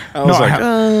healthy. I was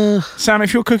like, Sam,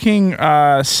 if you're cooking,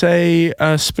 say,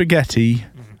 spaghetti,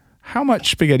 how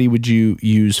much spaghetti would you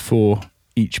use for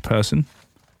each person?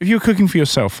 If you're cooking for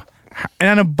yourself,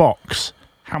 in a box,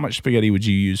 how much spaghetti would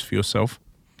you use for yourself?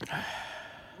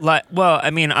 Well,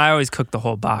 I mean, I always cook the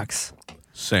whole box,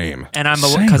 same. and I'm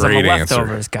Same. because I'm a Great answer.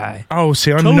 leftovers guy. Oh,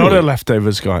 see, I'm Totally. not a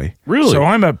leftovers guy. Really? So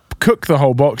I'm a cook the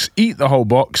whole box, eat the whole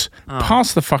box,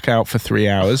 pass the fuck out for 3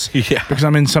 hours. Yeah. Because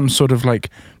I'm in some sort of like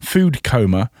food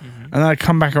coma. And then I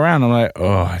come back around and I'm like,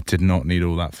 oh, I did not need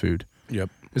all that food. Yep.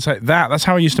 It's like that. That's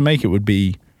how I used to make it, would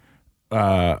be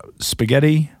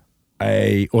spaghetti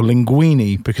or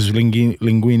linguine, because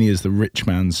linguine is the rich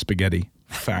man's spaghetti.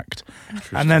 Fact.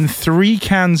 And then 3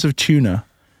 cans of tuna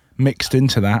mixed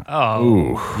into that. Oh,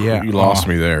 Ooh, Yeah. you lost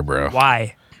me there, bro.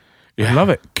 why? I love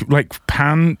it. Like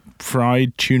pan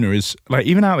fried tuna is like,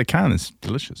 even out of the can is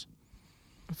delicious.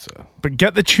 But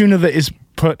get the tuna that is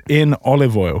put in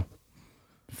olive oil.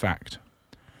 Fact.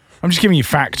 I'm just giving you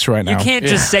facts right now. You can't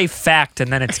just say fact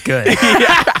and then it's good.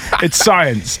 It's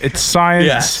science. It's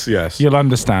science. Yes. You'll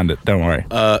understand it. Don't worry.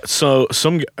 So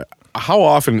how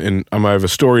often, and I'm gonna have a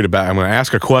story to back. I'm gonna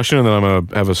ask a question and then I'm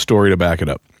gonna have a story to back it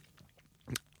up.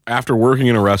 After working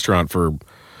in a restaurant for,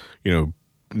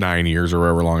 9 years or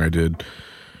however long I did,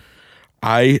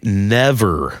 I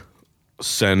never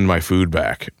send my food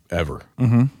back ever.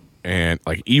 Mm-hmm. And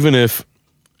like, even if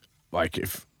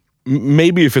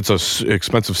maybe if it's a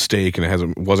expensive steak and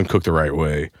it wasn't cooked the right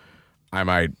way, I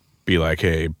might be like,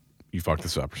 hey, you fucked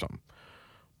this up or something.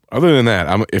 Other than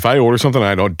that, if I order something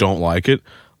and I don't like it,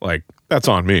 like, that's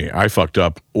on me. I fucked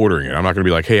up ordering it. I'm not going to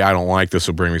be like, hey, I don't like this,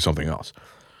 so bring me something else.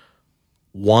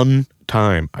 One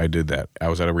time I did that. I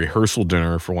was at a rehearsal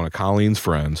dinner for one of Colleen's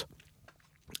friends,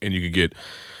 and you could get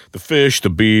the fish, the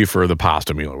beef, or the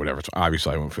pasta meal or whatever. So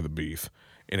obviously I went for the beef,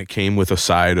 and it came with a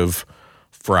side of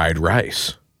fried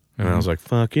rice. And I was like,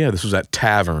 fuck yeah. This was at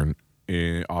Tavern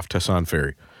off Tesson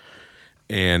Ferry.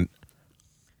 And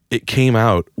it came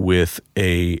out with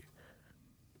a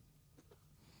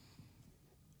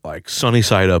like sunny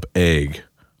side up egg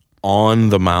on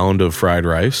the mound of fried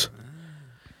rice.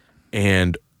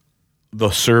 And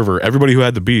the server, everybody who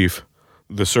had the beef,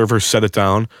 the server set it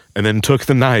down and then took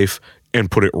the knife and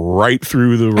put it right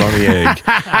through the runny egg.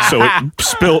 So it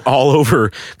spilt all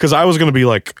over. Because I was going to be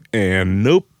like, and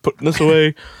nope, putting this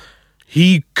away.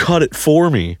 He cut it for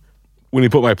me when he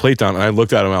put my plate down. And I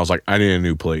looked at him and I was like, I need a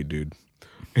new plate, dude.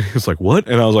 And he was like, what?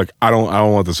 And I was like, I don't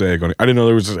want this egg on it. I didn't know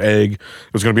there was this egg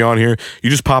that was going to be on here. You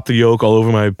just popped the yolk all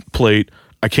over my plate.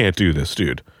 I can't do this,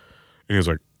 dude. And he was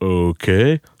like,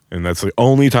 okay. And that's the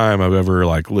only time I've ever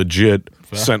like legit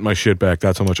sent my shit back.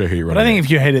 That's how much I hate running. But I think if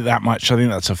you hate it that much, I think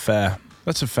that's a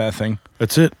fair thing.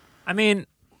 That's it. I mean,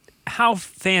 how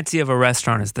fancy of a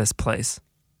restaurant is this place?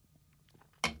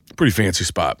 Pretty fancy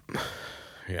spot.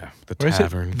 Yeah. The Where is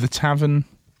Tavern. it? The Tavern.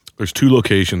 There's 2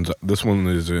 locations. This one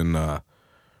is in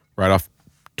right off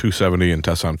 270 and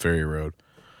Tesson Ferry Road.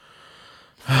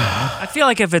 I feel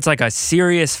like if it's like a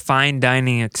serious fine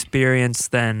dining experience,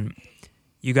 then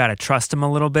you got to trust them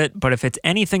a little bit. But if it's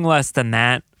anything less than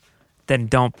that, then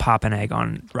don't pop an egg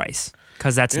on rice,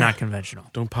 because that's not conventional.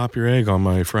 Don't pop your egg on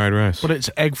my fried rice. But it's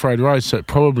egg fried rice, so it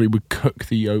probably would cook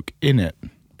the yolk in it.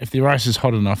 If the rice is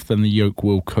hot enough, then the yolk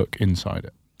will cook inside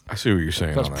it. I see what you're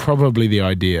saying. That's on that. probably the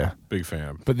idea. Big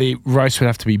fan. But the rice would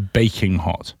have to be baking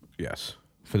hot. Yes.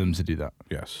 for them to do that.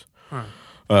 Yes.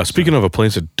 Speaking of a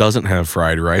place that doesn't have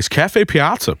fried rice, Cafe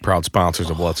Piazza, proud sponsors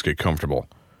of Let's Get Comfortable.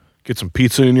 Get some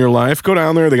pizza in your life. Go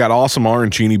down there. They got awesome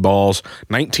arancini balls.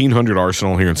 1900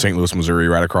 Arsenal here in St. Louis, Missouri,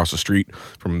 right across the street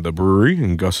from the brewery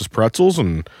and Gus's Pretzels,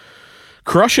 and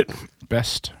crush it.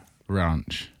 Best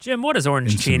ranch Jim, what is in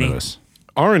orange St. chini? Louis.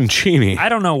 Arancini. I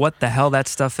don't know what the hell that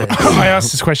stuff is. I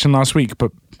asked this question last week,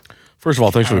 but First of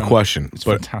all, thanks for the question. it's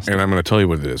fantastic. And I'm going to tell you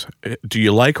what it is. Do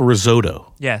you like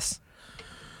risotto? Yes.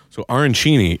 So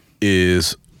arancini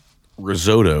is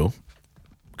risotto,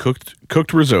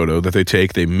 cooked risotto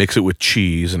that they mix it with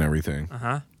cheese and everything,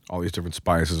 all these different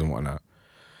spices and whatnot,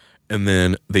 and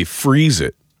then they freeze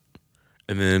it.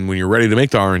 And then when you're ready to make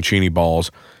the arancini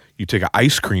balls, you take an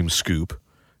ice cream scoop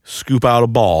out a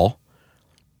ball,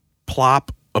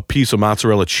 plop a piece of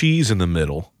mozzarella cheese in the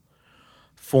middle,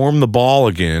 form the ball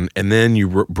again, and then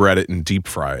you bread it and deep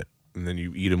fry it, and then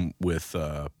you eat them with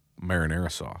marinara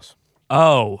sauce.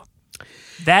 Oh,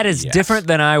 that is Yes. different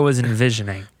than I was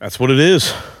envisioning. That's what it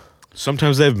is.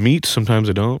 Sometimes they have meat, sometimes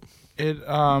they don't. it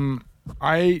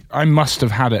I must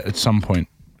have had it at some point.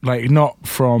 Like, not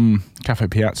from Cafe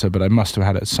Piazza, but I must have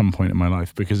had it at some point in my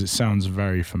life because it sounds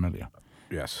very familiar.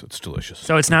 Yes, it's delicious.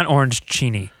 So it's not orange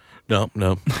chini. No.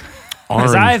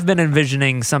 Because I've been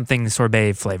envisioning something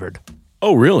sorbet flavored.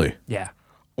 Oh, really? Yeah.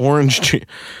 Orange.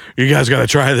 You guys got to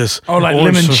try this. Oh, like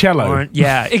Orange- limoncello.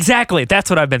 Yeah, exactly. That's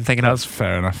what I've been thinking That's of.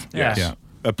 fair enough. Yes. Yeah,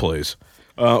 That plays.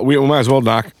 We might as well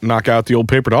knock out the old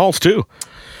paper dolls too.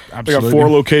 They absolutely. got 4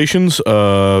 locations: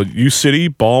 U City,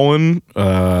 Baldwin,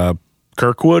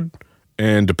 Kirkwood,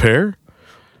 and De Pere.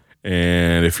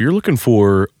 And if you're looking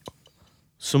for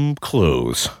some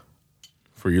clothes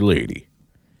for your lady,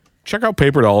 check out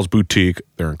Paper Dolls Boutique.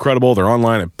 They're incredible. They're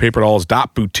online at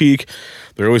paperdolls.boutique.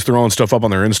 They're always throwing stuff up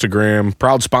on their Instagram.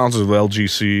 Proud sponsors of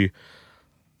LGC.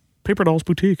 Paper Dolls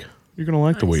Boutique. You're going to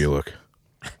like the way you look.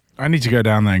 I need to go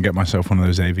down there and get myself one of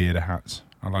those aviator hats.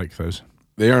 I like those.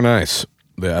 They are nice.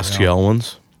 The STL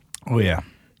ones. Oh, yeah.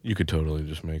 You could totally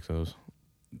just make those.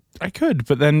 I could,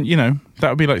 but then, that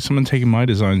would be like someone taking my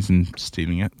designs and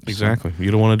stealing it. So Exactly. You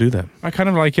don't want to do that. I kind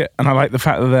of like it, and I like the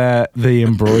fact that they're the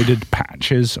embroidered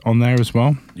patches on there as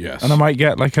well. Yes. And I might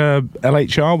get like a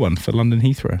LHR one for London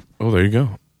Heathrow. Oh, there you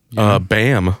go.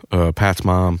 Bam, Pat's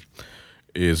mom,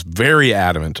 is very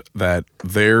adamant that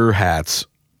their hats,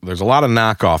 there's a lot of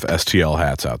knockoff STL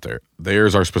hats out there.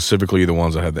 Theirs are specifically the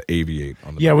ones that have the Aviate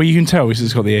on the Yeah, well, you can tell because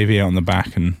it's got the AVA on the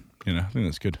back, and I think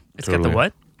that's good. It's got Totally. the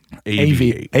what?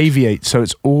 Aviate. So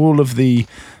it's all of the.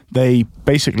 They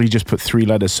basically just put 3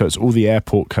 letters, so it's all the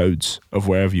airport codes of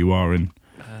wherever you are in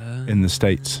the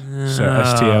States. So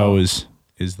STL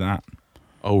is that.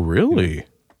 Oh, really?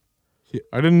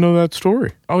 I didn't know that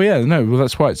story. Oh yeah, no. Well,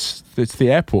 that's why it's the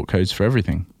airport codes for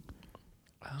everything.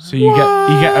 So you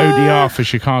get ODR for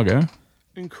Chicago.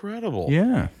 Incredible.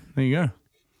 Yeah, there you go.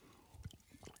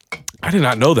 I did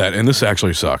not know that, and this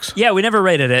actually sucks. Yeah, we never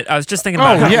rated it. I was just thinking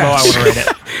about how yes. low I want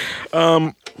to rate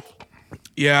it.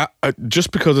 Yeah, just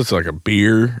because it's like a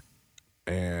beer,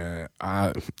 and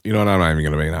I'm not even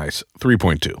going to be nice.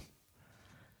 3.2.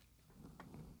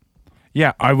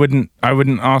 Yeah, I wouldn't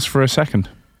ask for a second,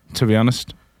 to be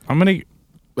honest.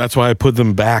 That's why I put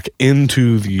them back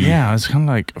into the Yeah, I was kind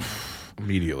of like,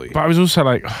 immediately. but I was also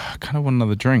like, I kind of want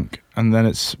another drink, and then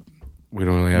We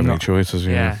don't really have No. any choices.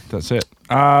 Yeah. that's it.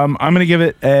 I'm gonna give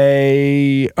it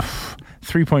a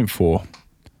 3.4.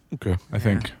 Okay. I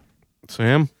think.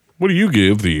 Sam, what do you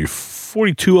give the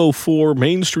 4204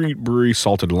 Main Street Brewery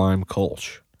Salted Lime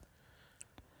Kolsch?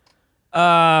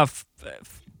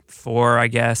 4, I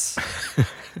guess.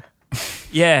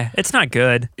 Yeah, it's not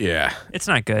good. Yeah. It's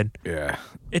not good. Yeah.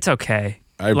 It's okay.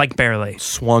 I Like barely.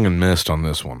 swung and missed on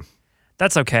this one.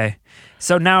 That's okay.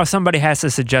 So now somebody has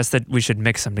to suggest that we should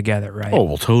mix them together, right? Oh,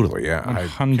 well, totally. Yeah. I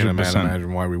can't 100%.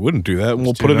 imagine why we wouldn't do that. And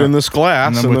we'll do put it that. in this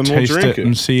glass And then we'll taste drink it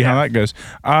and see how Yeah. that goes.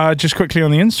 Just quickly on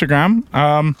the Instagram.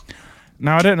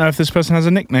 Now I don't know if this person has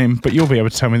a nickname, but you'll be able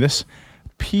to tell me this.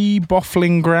 P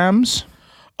Boffling Grams.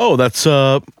 Oh, that's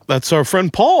our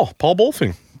friend Paul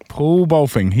Bolfing. Paul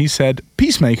Bolfing. He said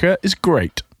Peacemaker is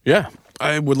great. Yeah.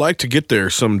 I would like to get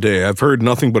there someday. I've heard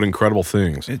nothing but incredible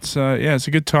things. It's it's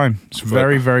a good time. It's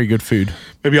very, very good food.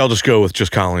 Maybe I'll just go with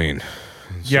just Colleen.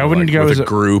 Yeah, I wouldn't like go with as a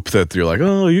group that you're like,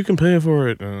 oh, you can pay for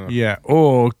it. Yeah,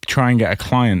 or try and get a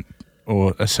client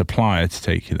or a supplier to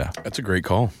take you there. That's a great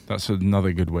call. That's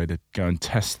another good way to go and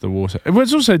test the water. Well,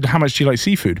 it's also how much do you like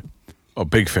seafood? A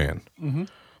big fan.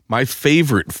 My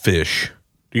favorite fish.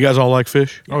 Do you guys all like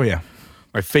fish? Oh yeah.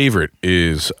 My favorite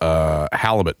is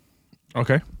halibut.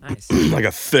 Okay. Nice. Like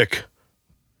a thick,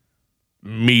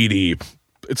 meaty.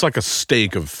 It's like a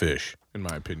steak of fish. in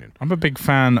my opinion. I'm a big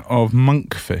fan of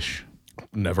monkfish.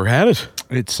 Never had it.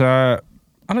 It's I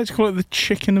like to call it the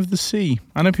chicken of the sea.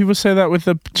 I know people say that with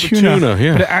the tuna,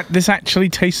 yeah. but this actually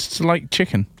tastes like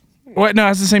chicken. Well, no, it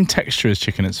has the same texture as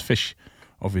chicken. It's fish,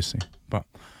 obviously. But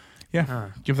yeah,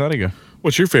 give that a go.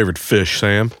 What's your favorite fish,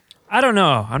 Sam? I don't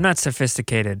know. I'm not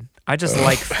sophisticated. I just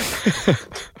like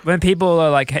when people are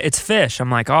like, hey, it's fish.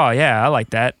 I'm like, oh yeah, I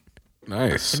like that.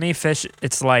 Nice. To me, fish,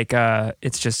 it's like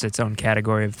it's just its own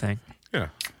category of thing. Yeah.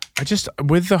 I just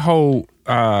with the whole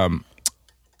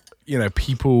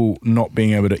people not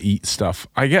being able to eat stuff.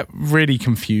 I get really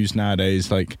confused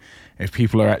nowadays. Like if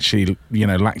people are actually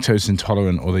lactose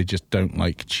intolerant or they just don't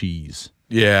like cheese.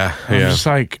 Yeah. I'm just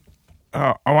like,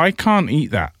 oh, I can't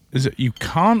eat that. Is it you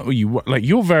can't or you like?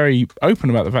 You're very open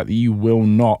about the fact that you will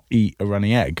not eat a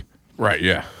runny egg. Right.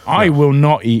 Yeah. I will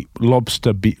not eat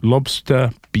lobster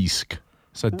bisque.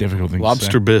 It's a difficult thing Lobster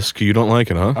to say. bisque. You don't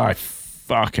like it, huh? I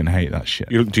fucking hate that shit.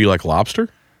 Do you like lobster?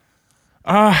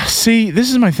 See, this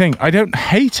is my thing. I don't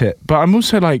hate it, but I'm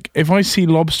also like, if I see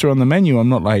lobster on the menu, I'm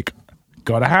not like,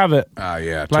 gotta have it.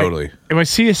 Yeah, Like, totally. If I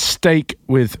see a steak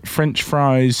with French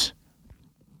fries,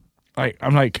 I'm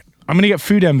gonna get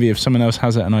food envy if someone else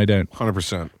has it and I don't.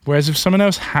 100%. Whereas if someone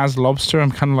else has lobster,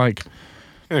 I'm kind of like,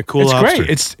 Yeah, cool it's lobster.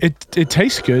 great. It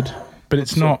tastes good, but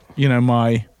it's not,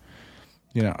 my,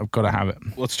 I've got to have it.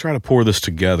 Let's try to pour this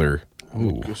together.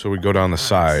 Ooh. So we go down the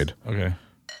side. Okay.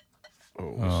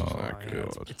 Oh, this is not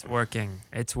good. It's working.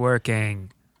 It's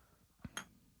working.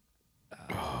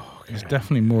 There's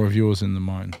definitely more of yours in than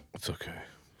mine. It's okay.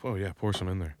 Oh, yeah, pour some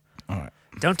in there. All right.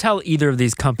 Don't tell either of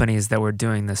these companies that we're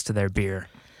doing this to their beer.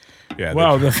 Yeah.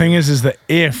 Well, the thing is that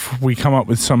if we come up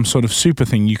with some sort of super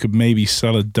thing, you could maybe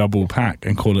sell a double pack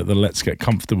and call it the Let's Get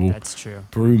Comfortable That's true.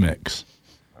 Brew Mix.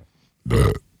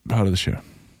 Part of the show.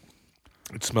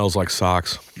 it smells like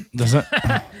socks. Does it?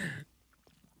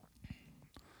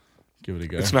 Give it a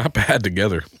go. It's not bad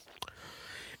together.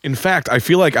 In fact, I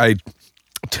feel like I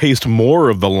taste more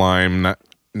of the lime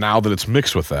now that it's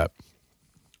mixed with that.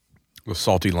 The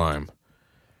salty lime.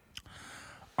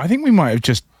 I think we might have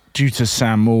just, due to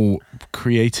Sam Moore,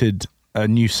 created a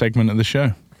new segment of the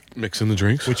show, Mixing the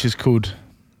drinks? which is called,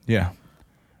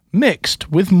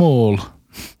 Mixed with Maul.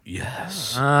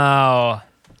 Yes. Oh,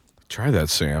 Try that,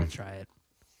 Sam. try it.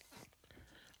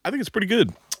 I think it's pretty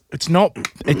good. It's not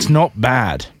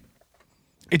bad.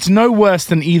 It's no worse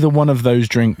than either one of those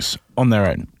drinks on their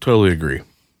own. Totally agree.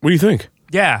 What do you think?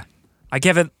 Yeah, I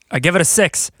give it a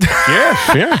 6.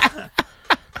 Yeah.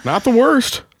 Not the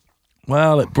worst.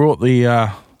 Well, it brought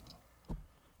the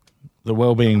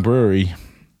Wellbeing Brewery.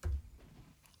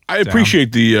 I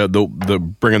appreciate the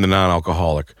bringing the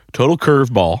non-alcoholic. Total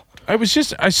curveball.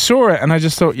 I saw it and I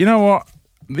just thought, you know what?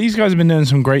 These guys have been doing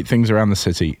some great things around the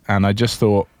city, and I just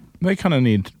thought they kind of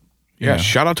need. Yeah,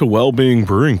 shout out to Wellbeing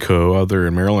Brewing Co. out there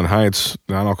in Maryland Heights,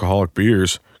 non-alcoholic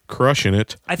beers, crushing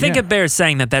it. I think Yeah. it bears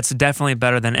saying that that's definitely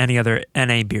better than any other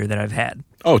NA beer that I've had.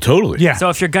 Oh, totally. Yeah. So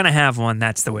if you're gonna have one,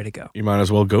 that's the way to go. You might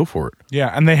as well go for it. Yeah,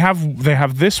 and they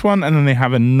have this one, and then they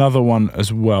have another one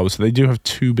as well. So they do have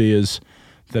two beers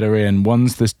that are in.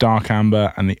 One's this dark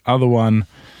amber, and the other one,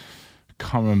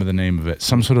 can't remember the name of it.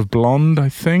 Some sort of blonde, I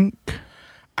think.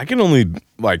 I can only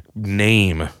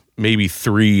name maybe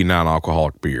 3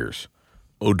 non-alcoholic beers: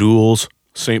 O'Doul's,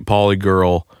 St. Pauli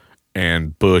Girl,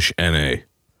 and Busch NA.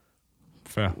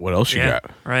 Fair. What else you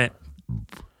got? Right.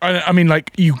 I mean,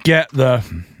 you get the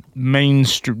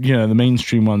mainstream, the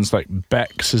mainstream ones. Like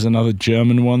Beck's is another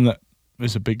German one that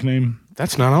is a big name.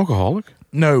 That's non-alcoholic.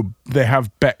 No, they have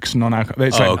Beck's non-alcohol.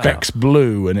 It's like okay. Beck's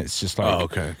Blue, and it's just like Oh,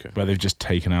 okay. where they've just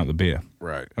taken out the beer,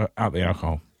 Right. out the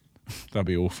alcohol. That'd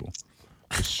be awful.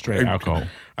 Just straight alcohol.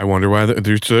 I wonder why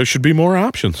there should be more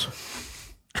options.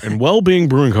 And Wellbeing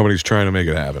Brewing Company's trying to make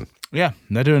it happen. Yeah,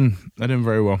 they're doing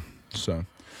very well. So,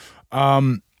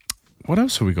 what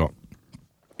else have we got?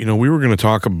 We were going to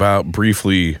talk about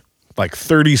briefly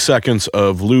 30 seconds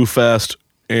of Lou Fest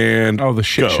and Oh, the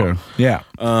shit go. show.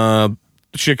 Yeah,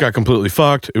 Shit got completely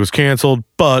fucked. It was canceled,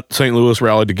 but St. Louis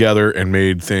rallied together and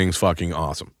made things fucking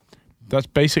awesome. that's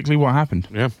basically what happened.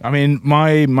 Yeah. I mean,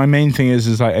 my main thing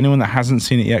is anyone that hasn't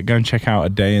seen it yet, go and check out A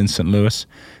Day in St. Louis.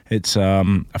 It's a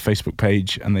Facebook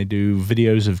page, and they do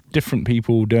videos of different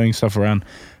people doing stuff around.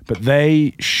 But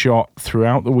they shot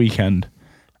throughout the weekend,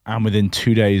 and within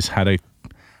 2 days had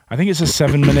I think it's a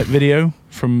 7-minute video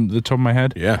from the top of my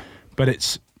head. Yeah. But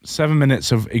it's 7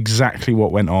 minutes of exactly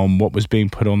what went on, what was being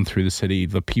put on through the city,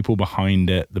 the people behind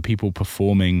it, the people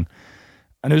performing.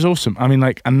 And it was awesome. I mean,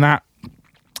 and that,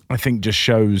 I think, just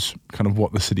shows kind of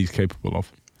what the city's capable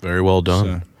of. Very well done.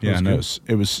 So, yeah, That no, was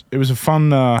it was a fun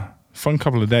fun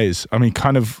couple of days. I mean,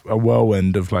 kind of a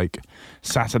whirlwind of like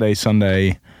Saturday,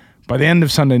 Sunday. By the end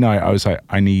of Sunday night, I was like,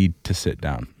 I need to sit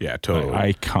down. Yeah, totally.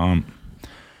 I can't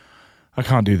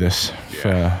do this for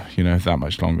that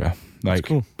much longer. Like,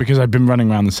 cool. because I've been running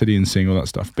around the city and seeing all that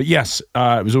stuff. But yes,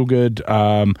 it was all good.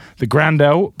 The Grand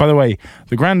L, by the way,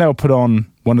 the Grand L put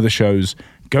on one of the shows.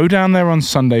 Go down there on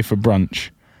Sunday for brunch,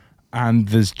 and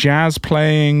there's jazz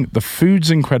playing. The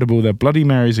food's incredible. Their Bloody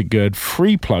Marys are good.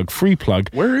 Free plug.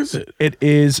 Where is it? It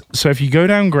is, so if you go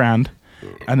down Grand,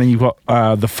 and then you've got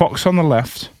the Fox on the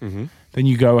left, then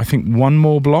you go, I think, one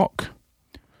more block.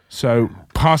 So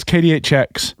past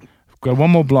KDHX, go one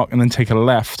more block, and then take a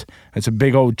left. It's a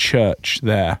big old church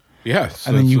there. Yes.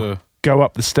 And then you go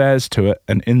up the stairs to it,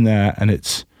 and in there, and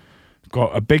it's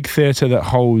got a big theater that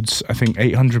holds, I think,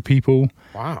 800 people.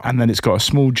 Wow. And then it's got a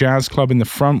small jazz club in the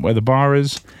front where the bar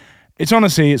is. It's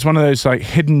honestly, it's one of those like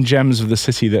hidden gems of the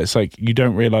city that it's like you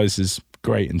don't realize is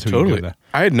great until you go there.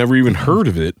 I had never even heard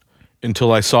of it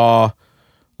until I saw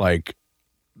like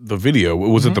the video.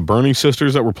 Was it the Bernie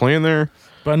Sisters that were playing there?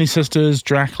 Bernie Sisters,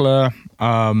 Dracula,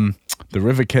 the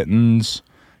River Kittens.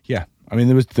 Yeah. I mean,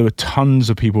 there were tons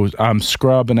of people.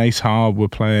 Scrub and Ace Hard were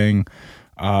playing.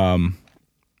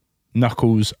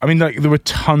 Knuckles. I mean, like there were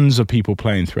tons of people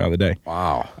playing throughout the day.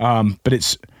 Wow. But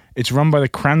it's run by the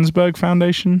Kranzberg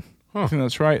Foundation. I think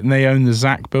that's right. And they own the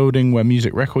Zach building where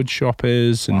Music Record Shop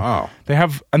is. And Wow. they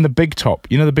have, and the Big Top.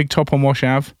 You know the Big Top on Wash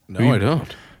Ave? No, I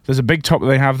don't. There's a Big Top that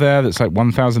they have there that's like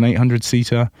 1,800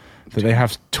 seater that they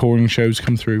have touring shows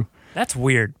come through. That's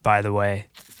weird, by the way.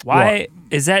 Why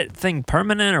is that thing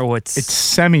permanent or what's? It's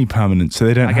semi-permanent, so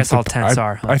they don't. I guess all tents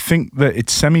are. Huh? I think that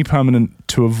it's semi-permanent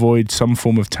to avoid some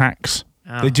form of tax.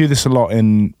 Oh. They do this a lot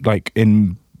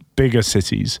in bigger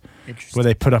cities where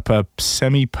they put up a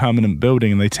semi-permanent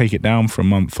building and they take it down for a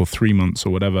month or 3 months or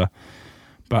whatever.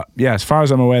 But yeah, as far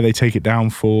as I'm aware, they take it down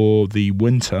for the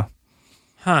winter.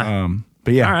 Huh.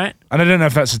 But yeah, All right. And I don't know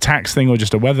if that's a tax thing or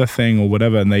just a weather thing or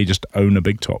whatever, and they just own a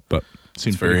Big Top. But it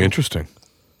seems It's very pretty cool. interesting.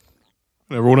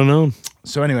 Never would have known.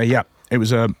 So anyway, yeah, it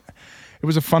was a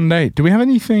fun day. Do we have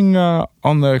anything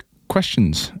on the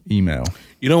questions email?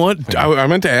 You know what? I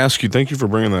meant to ask you. Thank you for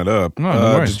bringing that up. No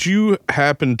worries. Did you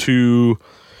happen to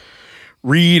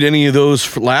read any of those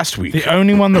for last week The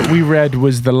only one that we read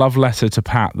was the love letter to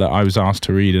Pat that I was asked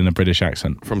to read in a British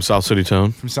accent from South City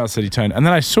Tone? from South City Tone. And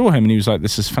then I saw him and he was like,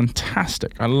 this is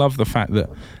fantastic. I love the fact that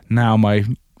now my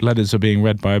letters are being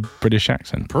read by a British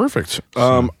accent. Perfect.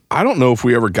 I don't know if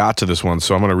we ever got to this one,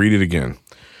 so I'm going to read it again.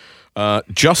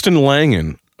 Justin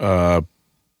Langan,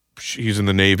 he's in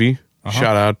the Navy.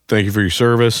 Shout out. Thank you for your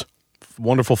service.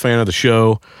 Wonderful fan of the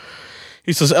show.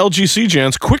 He says, LGC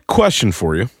Gents, quick question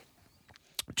for you.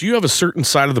 Do you have a certain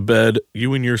side of the bed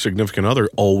you and your significant other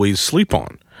always sleep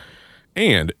on?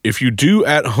 And if you do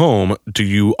at home, do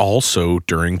you also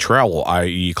during travel,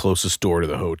 i.e. closest door to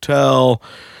the hotel,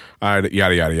 yada,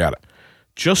 yada, yada.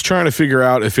 Just trying to figure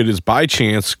out if it is by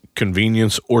chance,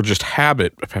 convenience, or just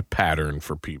habit pattern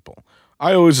for people.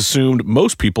 I always assumed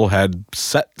most people had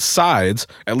set sides,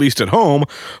 at least at home,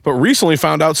 but recently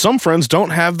found out some friends don't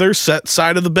have their set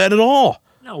side of the bed at all.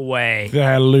 No way.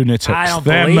 They're lunatics. I don't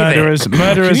They're believe murderers. it.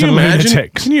 Murderers and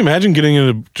lunatics. Can you imagine getting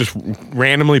into just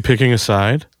randomly picking a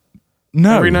side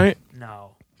No. every night?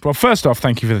 No. Well, first off,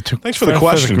 thank you for the Thanks for the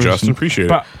question, Justin. Appreciate it.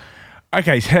 But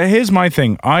okay, here's my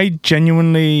thing. I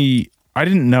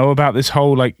didn't know about this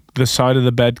whole like the side of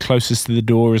the bed closest to the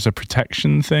door as a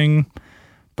protection thing,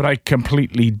 but I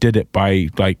completely did it by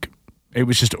like it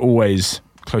was just always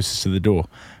closest to the door.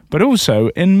 But also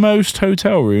in most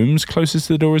hotel rooms, closest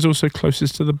to the door is also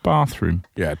closest to the bathroom.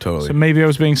 Yeah, totally. So maybe I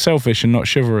was being selfish and not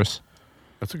chivalrous.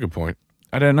 That's a good point.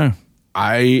 I don't know.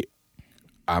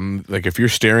 I'm like, if you're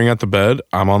staring at the bed,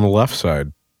 I'm on the left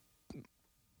side.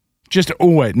 Just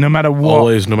always, no matter what.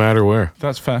 Always, no matter where.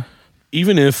 That's fair.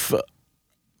 Even if,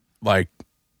 like...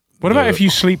 What about if you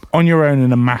sleep on your own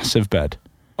in a massive bed?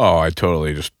 Oh, I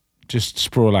totally Just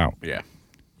sprawl out. Yeah.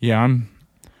 Yeah,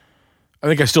 I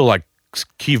think I still, like,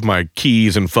 keep my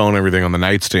keys and phone, everything on the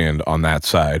nightstand on that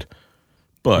side.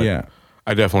 But yeah.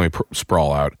 I definitely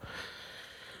sprawl out.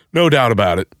 No doubt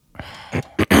about it.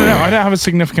 I don't have a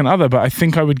significant other, but I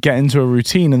think I would get into a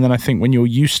routine, and then I think when you're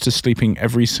used to sleeping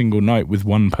every single night with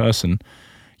one person,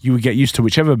 you would get used to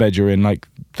whichever bed you're in. Like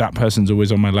that person's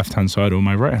always on my left-hand side or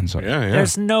my right-hand side. Yeah.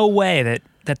 There's no way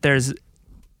that there's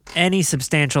any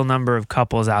substantial number of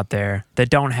couples out there that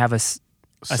don't have a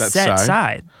set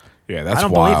side. Yeah, that's I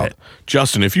don't wild. believe it.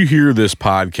 Justin, if you hear this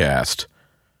podcast,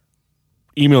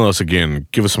 email us again.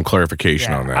 Give us some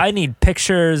clarification on that. I need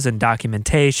pictures and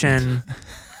documentation.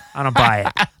 I don't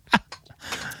buy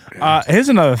it. Here's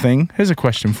another thing. Here's a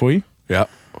question for you. Yeah.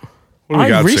 What do we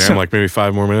got, Sam? recent- Like maybe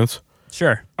 5 more minutes?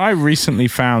 Sure. I recently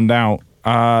found out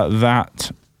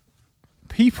that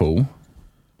people,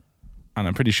 and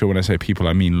I'm pretty sure when I say people,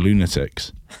 I mean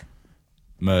lunatics,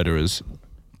 murderers,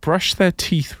 brush their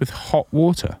teeth with hot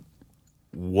water.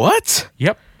 What?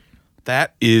 Yep.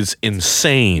 That is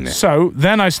insane. So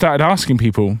then I started asking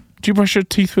people, do you brush your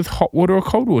teeth with hot water or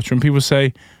cold water? And people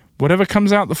say, whatever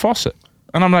comes out the faucet.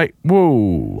 And I'm like,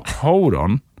 whoa, hold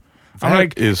on. I'm That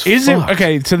like, is it fucked.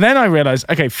 okay? So then I realized,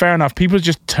 okay, fair enough. People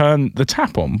just turn the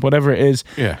tap on, whatever it is,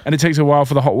 Yeah. and it takes a while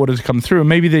for the hot water to come through. And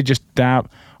maybe they just dab.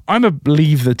 I'm a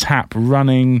leave the tap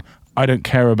running. I don't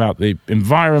care about the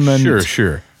environment.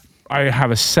 Sure. I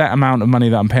have a set amount of money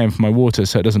that I'm paying for my water,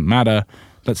 so it doesn't matter.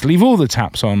 Let's leave all the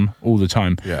taps on all the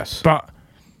time. Yes. But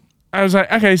I was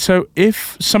like, okay, so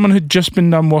if someone had just been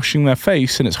done washing their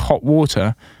face and it's hot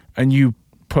water, and you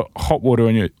put hot water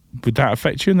on you, would that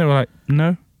affect you? And they were like,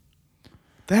 no.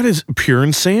 That is pure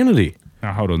insanity.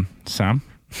 Now hold on, Sam.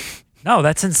 No,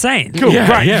 that's insane. Cool, Yeah,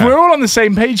 right. yeah. We're all on the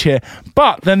same page here.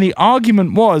 But then the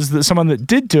argument was that someone that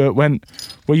did do it went,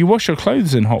 well, you wash your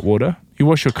clothes in hot water, you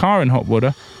wash your car in hot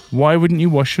water. Why wouldn't you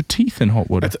wash your teeth in hot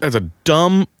water? That's a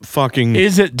dumb fucking.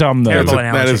 Is it dumb though? Terrible that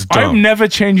analogy. is dumb. I'm never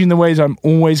changing the ways I'm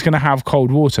always going to have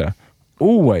cold water.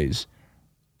 Always.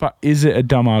 But is it a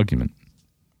dumb argument?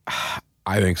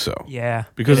 I think so. Yeah.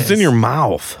 Because it it's in is. your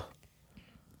mouth.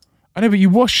 I know, but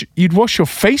you'd wash your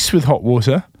face with hot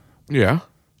water. Yeah.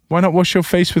 Why not wash your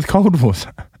face with cold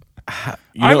water?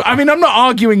 You know- I mean, I'm not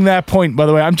arguing their point, by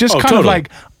the way. I'm just Oh, kind of totally.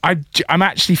 like, I'm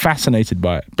actually fascinated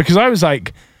by it. Because I was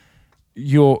like,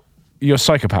 you're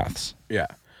psychopaths. Yeah.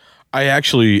 I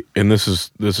actually, and this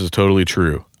is totally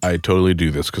true. I totally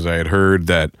do this because I had heard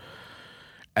that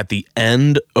at the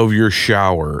end of your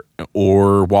shower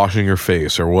or washing your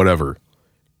face or whatever,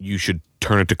 you should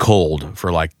turn it to cold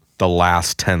for like the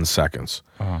last 10 seconds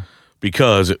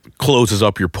because it closes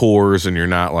up your pores and you're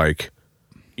not like,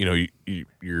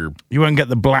 you're You won't get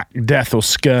the Black Death or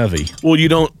scurvy. well,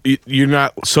 you're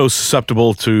not so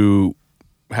susceptible to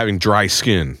having dry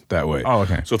skin that way. Oh,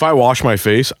 okay. So if I wash my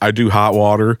face, I do hot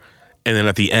water, and then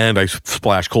at the end I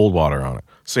splash cold water on it.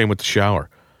 Same with the shower.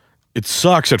 It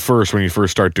sucks at first when you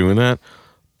first start doing that,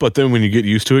 but then when you get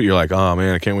used to it, you're like, oh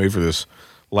man, I can't wait for this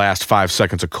last 5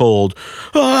 seconds of cold.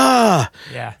 Ah!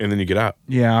 Yeah. And then you get out.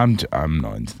 Yeah, I'm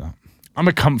not into that. I'm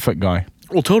a comfort guy.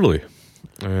 Well, totally.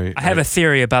 I have a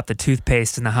theory about the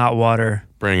toothpaste and the hot water.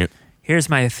 Bring it. Here's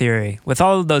my theory. With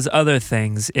all of those other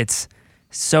things, it's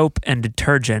soap and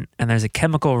detergent, and there's a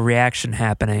chemical reaction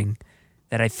happening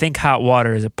that I think hot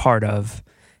water is a part of,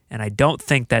 and I don't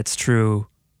think that's true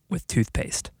with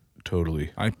toothpaste. Totally.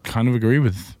 I kind of agree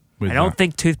with I don't that.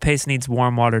 think toothpaste needs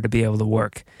warm water to be able to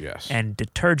work, Yes. and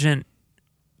detergent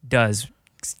does,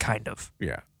 kind of.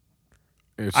 Yeah.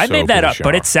 It's I soap made that in the up,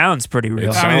 but it shower. sounds pretty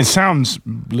real. I mean, it sounds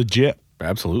legit.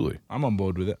 Absolutely. I'm on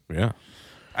board with it. Yeah.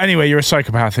 Anyway, you're a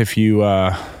psychopath if you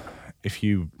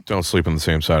Don't sleep on the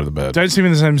same side of the bed. don't sleep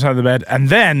in the same side of the bed. And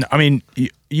then, I mean,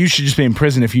 you should just be in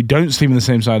prison if you don't sleep in the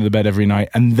same side of the bed every night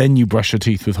and then you brush your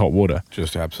teeth with hot water.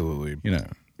 Just absolutely You know,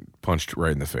 punched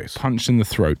right in the face. punched in the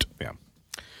throat. Yeah.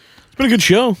 It's been a good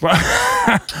show.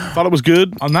 Thought it was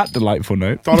good. On that delightful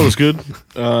note. Thought it was good.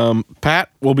 Pat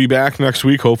will be back next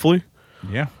week, hopefully.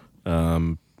 Yeah.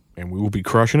 And we will be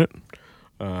crushing it.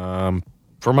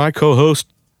 For my co-host,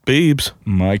 Babes,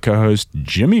 My co-host,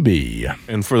 Jimmy B.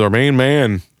 and for our main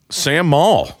man, Sam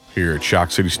Mall, here at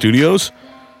Shock City Studios,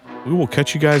 we will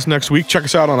catch you guys next week. Check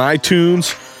us out on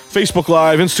iTunes, Facebook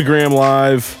Live, Instagram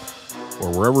Live,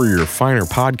 or wherever your finer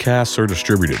podcasts are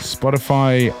distributed.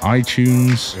 Spotify,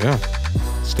 iTunes. Yeah.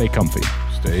 Stay comfy.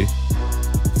 Stay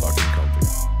fucking